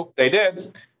War II. They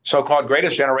did, so-called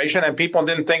greatest generation. And people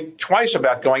didn't think twice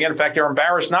about going in. In fact, they were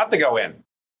embarrassed not to go in.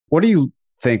 What do you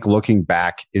think, looking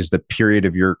back, is the period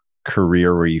of your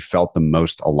career where you felt the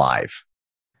most alive?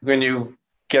 When you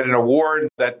get an award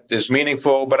that is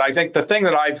meaningful. But I think the thing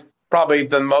that I've probably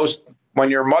done most, when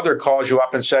your mother calls you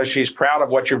up and says she's proud of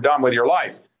what you've done with your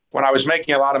life. When I was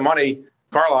making a lot of money,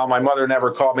 Carlisle, my mother never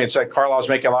called me and said, Carlisle's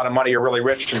making a lot of money, you're really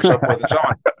rich, and so forth and so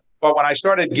on. But when I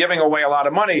started giving away a lot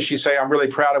of money, she'd say, I'm really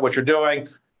proud of what you're doing.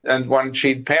 And when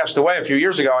she passed away a few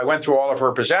years ago, I went through all of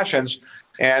her possessions,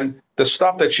 and the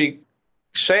stuff that she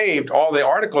saved, all the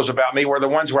articles about me, were the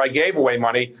ones where I gave away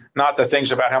money, not the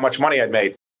things about how much money I'd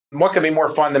made. What could be more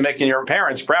fun than making your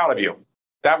parents proud of you?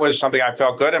 That was something I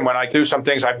felt good. And when I do some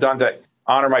things I've done to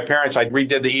honor my parents, I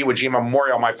redid the Iwo Jima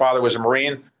Memorial. My father was a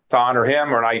Marine, to honor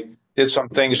him, and I did some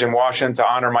things in Washington to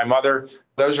honor my mother.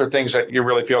 Those are things that you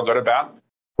really feel good about.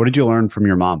 What did you learn from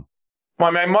your mom?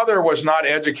 Well, my mother was not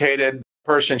an educated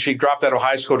person. She dropped out of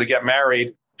high school to get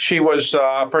married. She was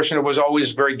a person who was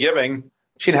always very giving.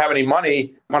 She didn't have any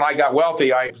money. When I got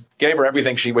wealthy, I gave her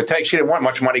everything she would take. She didn't want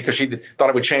much money because she thought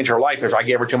it would change her life if I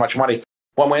gave her too much money.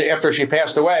 After she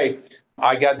passed away,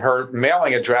 I got her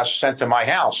mailing address sent to my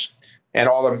house, and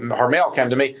all of her mail came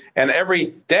to me. And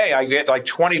every day I get like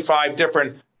 25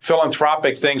 different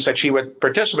philanthropic things that she would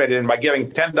participate in by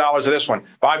giving $10 of this one,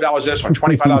 $5 of this one,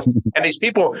 $25. And these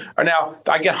people are now,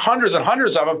 I get hundreds and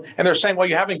hundreds of them. And they're saying, well,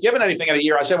 you haven't given anything in a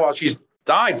year. I said, well, she's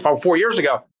died 4 years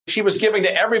ago. She was giving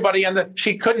to everybody, and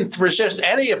she couldn't resist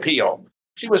any appeal.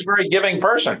 She was a very giving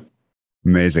person.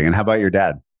 Amazing. And how about your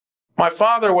dad? My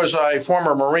father was a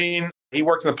former Marine. He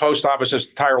worked in the post office his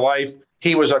entire life.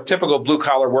 He was a typical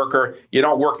blue-collar worker. You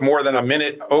don't work more than a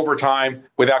minute overtime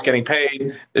without getting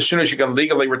paid. As soon as you can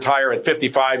legally retire at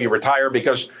 55, you retire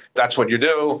because that's what you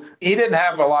do. He didn't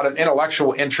have a lot of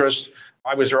intellectual interest.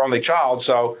 I was their only child,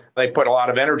 so they put a lot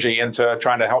of energy into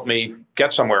trying to help me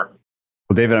get somewhere.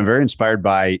 Well, David, I'm very inspired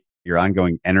by your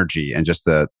ongoing energy and just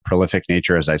the prolific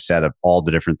nature, as I said, of all the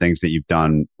different things that you've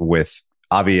done with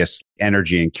obvious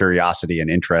energy and curiosity and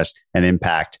interest and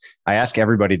impact. I ask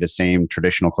everybody the same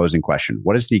traditional closing question.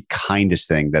 What is the kindest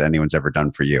thing that anyone's ever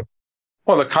done for you?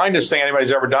 Well, the kindest thing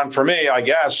anybody's ever done for me, I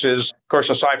guess, is, of course,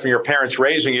 aside from your parents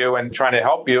raising you and trying to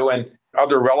help you and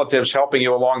other relatives helping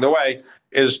you along the way,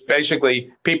 is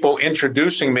basically people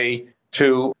introducing me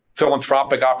to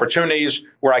philanthropic opportunities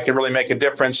where I can really make a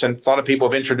difference. And a lot of people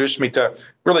have introduced me to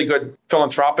really good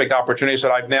philanthropic opportunities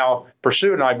that I've now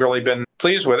pursued, and I've really been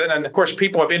pleased with it. And of course,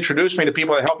 people have introduced me to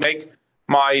people that helped make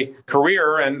my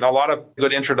career, and a lot of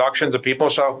good introductions of people.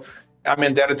 So I'm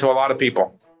indebted to a lot of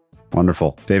people.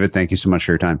 Wonderful. David, thank you so much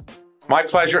for your time. My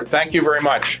pleasure. Thank you very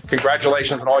much.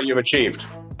 Congratulations on all you've achieved.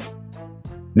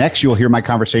 Next, you'll hear my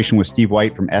conversation with Steve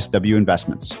White from SW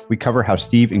Investments. We cover how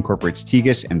Steve incorporates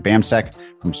Tegas and BAMSEC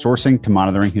from sourcing to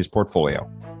monitoring his portfolio.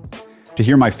 To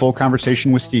hear my full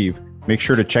conversation with Steve, make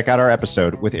sure to check out our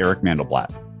episode with Eric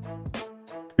Mandelblatt.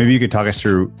 Maybe you could talk us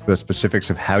through the specifics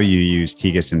of how you use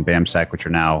Tegus and BAMSEC, which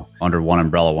are now under one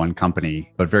umbrella, one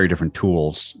company, but very different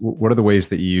tools. What are the ways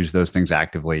that you use those things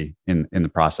actively in the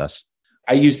process?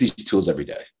 I use these tools every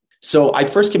day. So I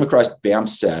first came across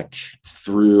BAMSEC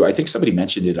through, I think somebody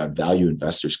mentioned it on Value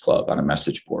Investors Club on a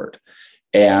message board.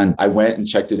 And I went and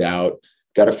checked it out,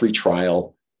 got a free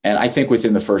trial. And I think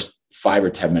within the first 5 or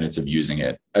 10 minutes of using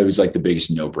it, it was like the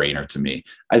biggest no-brainer to me.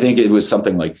 I think it was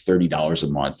something like $30 a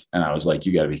month. And I was like,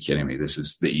 you got to be kidding me. This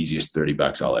is the easiest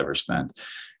 $30 I'll ever spend.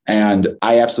 And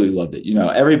I absolutely loved it. You know,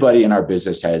 everybody in our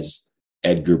business has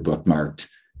Edgar bookmarked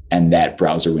and that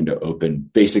browser window open.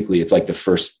 Basically, it's like the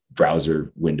first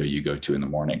browser window you go to in the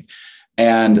morning.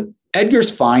 And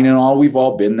Edgar's fine and all. We've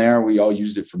all been there. We all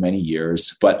used it for many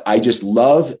years. But I just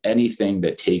love anything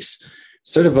that takes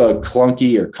sort of a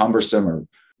clunky or cumbersome or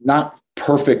not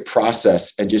perfect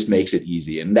process and just makes it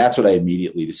easy. And that's what I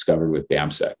immediately discovered with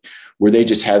BAMSEC, where they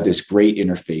just have this great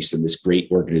interface and this great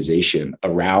organization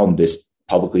around this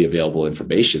publicly available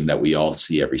information that we all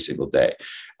see every single day.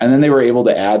 And then they were able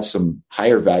to add some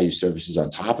higher value services on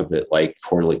top of it, like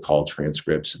quarterly call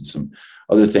transcripts and some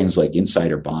other things like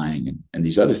insider buying and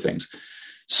these other things.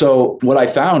 So what I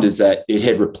found is that it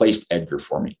had replaced Edgar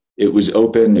for me. It was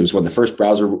open. It was one of the first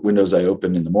browser windows I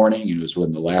opened in the morning. And it was one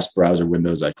of the last browser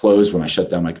windows I closed when I shut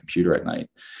down my computer at night.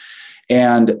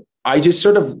 And I just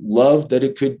sort of loved that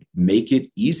it could make it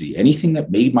easy. Anything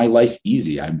that made my life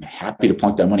easy, I'm happy to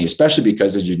plunk down money, especially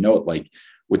because, as you know, like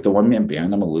with the one-man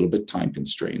band, I'm a little bit time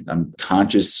constrained. I'm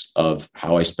conscious of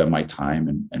how I spend my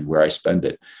time and where I spend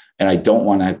it. And I don't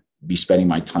want to be spending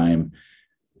my time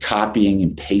copying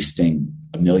and pasting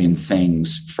a million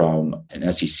things from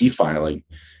an SEC filing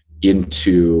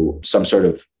into some sort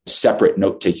of separate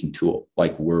note-taking tool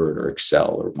like Word or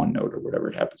Excel or OneNote or whatever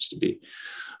it happens to be.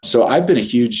 So I've been a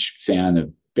huge fan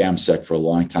of BAMSEC for a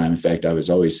long time. In fact, I was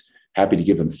always happy to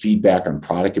give them feedback on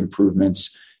product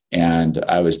improvements. And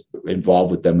I was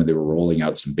involved with them when they were rolling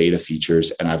out some beta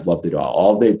features, and I've loved it all.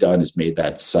 All they've done is made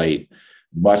that site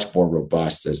much more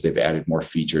robust as they've added more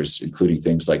features, including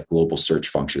things like global search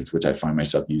functions, which I find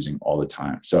myself using all the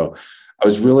time. So I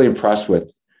was really impressed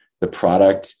with the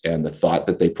product and the thought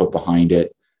that they put behind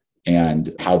it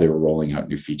and how they were rolling out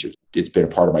new features. It's been a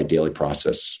part of my daily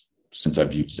process since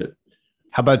I've used it.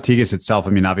 How about Tegus itself?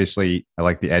 I mean, obviously, I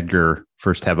like the Edgar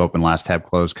first tab open, last tab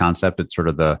closed concept. It's sort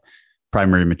of the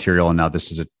primary material. And now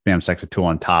this is a BAMSEC tool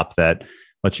on top that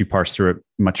lets you parse through it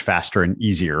much faster and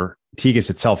easier. Tegus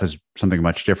itself is something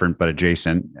much different, but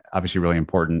adjacent, obviously really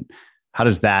important. How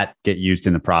does that get used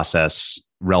in the process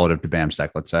relative to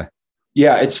BAMSEC, let's say?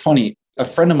 Yeah, it's funny. A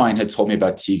friend of mine had told me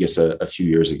about Tegus a few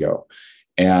years ago,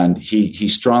 and he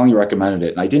strongly recommended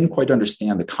it. And I didn't quite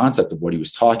understand the concept of what he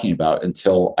was talking about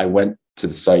until I went to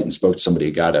the site and spoke to somebody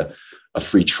who got a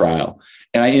free trial.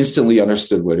 And I instantly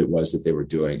understood what it was that they were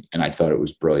doing. And I thought it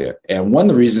was brilliant. And one of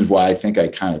the reasons why I think I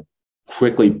kind of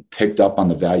quickly picked up on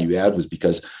the value add was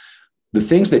because the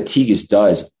things that Tegus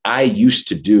does, I used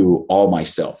to do all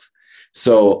myself.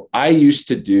 So I used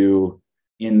to do,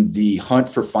 in the hunt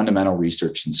for fundamental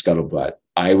research in Scuttlebutt,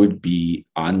 I would be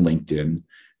on LinkedIn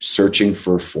searching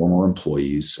for former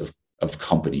employees of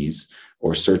companies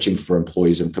or searching for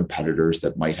employees and competitors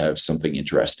that might have something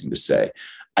interesting to say.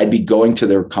 I'd be going to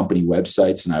their company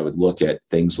websites and I would look at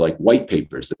things like white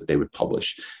papers that they would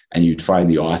publish, and you'd find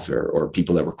the author or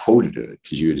people that were quoted in it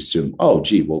because you would assume, oh,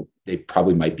 gee, well, they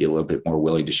probably might be a little bit more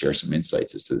willing to share some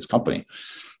insights as to this company.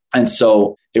 And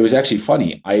so it was actually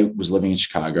funny. I was living in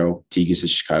Chicago. Tegus is a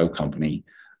Chicago company.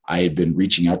 I had been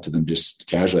reaching out to them just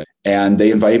casually, and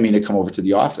they invited me to come over to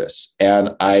the office. And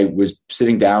I was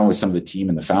sitting down with some of the team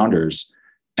and the founders,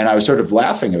 and I was sort of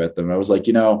laughing at them. I was like,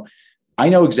 I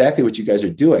know exactly what you guys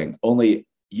are doing, only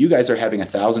you guys are having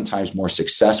 1,000 times more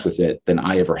success with it than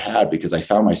I ever had, because I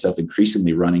found myself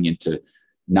increasingly running into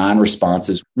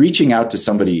non-responses. Reaching out to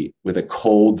somebody with a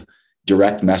cold,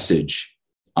 direct message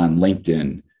on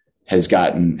LinkedIn had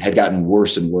gotten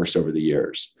worse and worse over the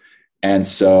years. And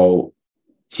so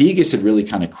Tegus had really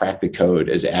kind of cracked the code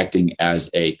as acting as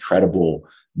a credible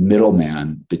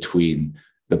middleman between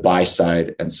the buy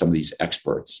side and some of these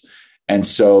experts. And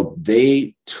so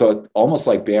they took, almost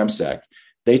like BAMSEC,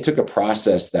 they took a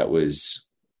process that was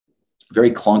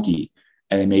very clunky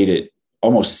and they made it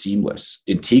almost seamless.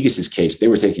 In Tegus's case, they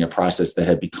were taking a process that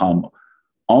had become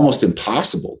almost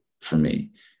impossible for me,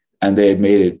 and they had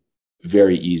made it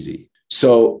very easy.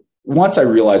 So once I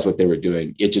realized what they were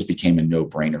doing, it just became a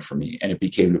no-brainer for me, and it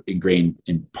became ingrained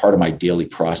in part of my daily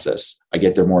process. I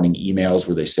get their morning emails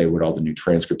where they say what all the new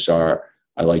transcripts are.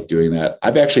 I like doing that.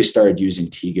 I've actually started using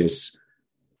Tegus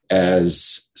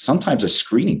as sometimes a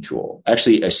screening tool,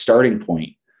 actually a starting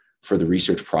point for the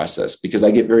research process, because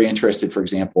I get very interested, for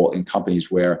example, in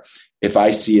companies where if I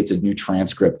see it's a new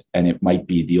transcript and it might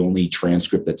be the only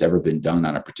transcript that's ever been done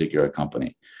on a particular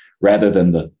company, rather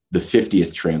than the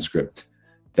 50th transcript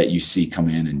that you see come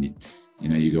in and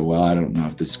you go, well, I don't know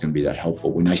if this is going to be that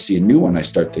helpful. When I see a new one, I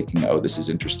start thinking, oh, this is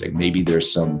interesting. Maybe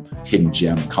there's some hidden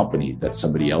gem company that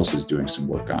somebody else is doing some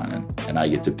work on, and I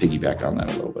get to piggyback on that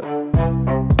a little bit.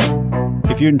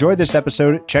 If you enjoyed this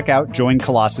episode, check out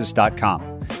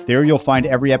joincolossus.com. There you'll find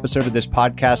every episode of this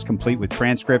podcast complete with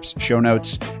transcripts, show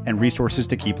notes, and resources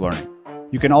to keep learning.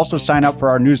 You can also sign up for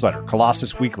our newsletter,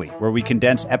 Colossus Weekly, where we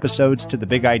condense episodes to the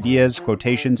big ideas,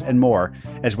 quotations, and more,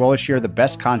 as well as share the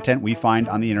best content we find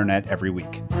on the internet every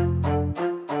week.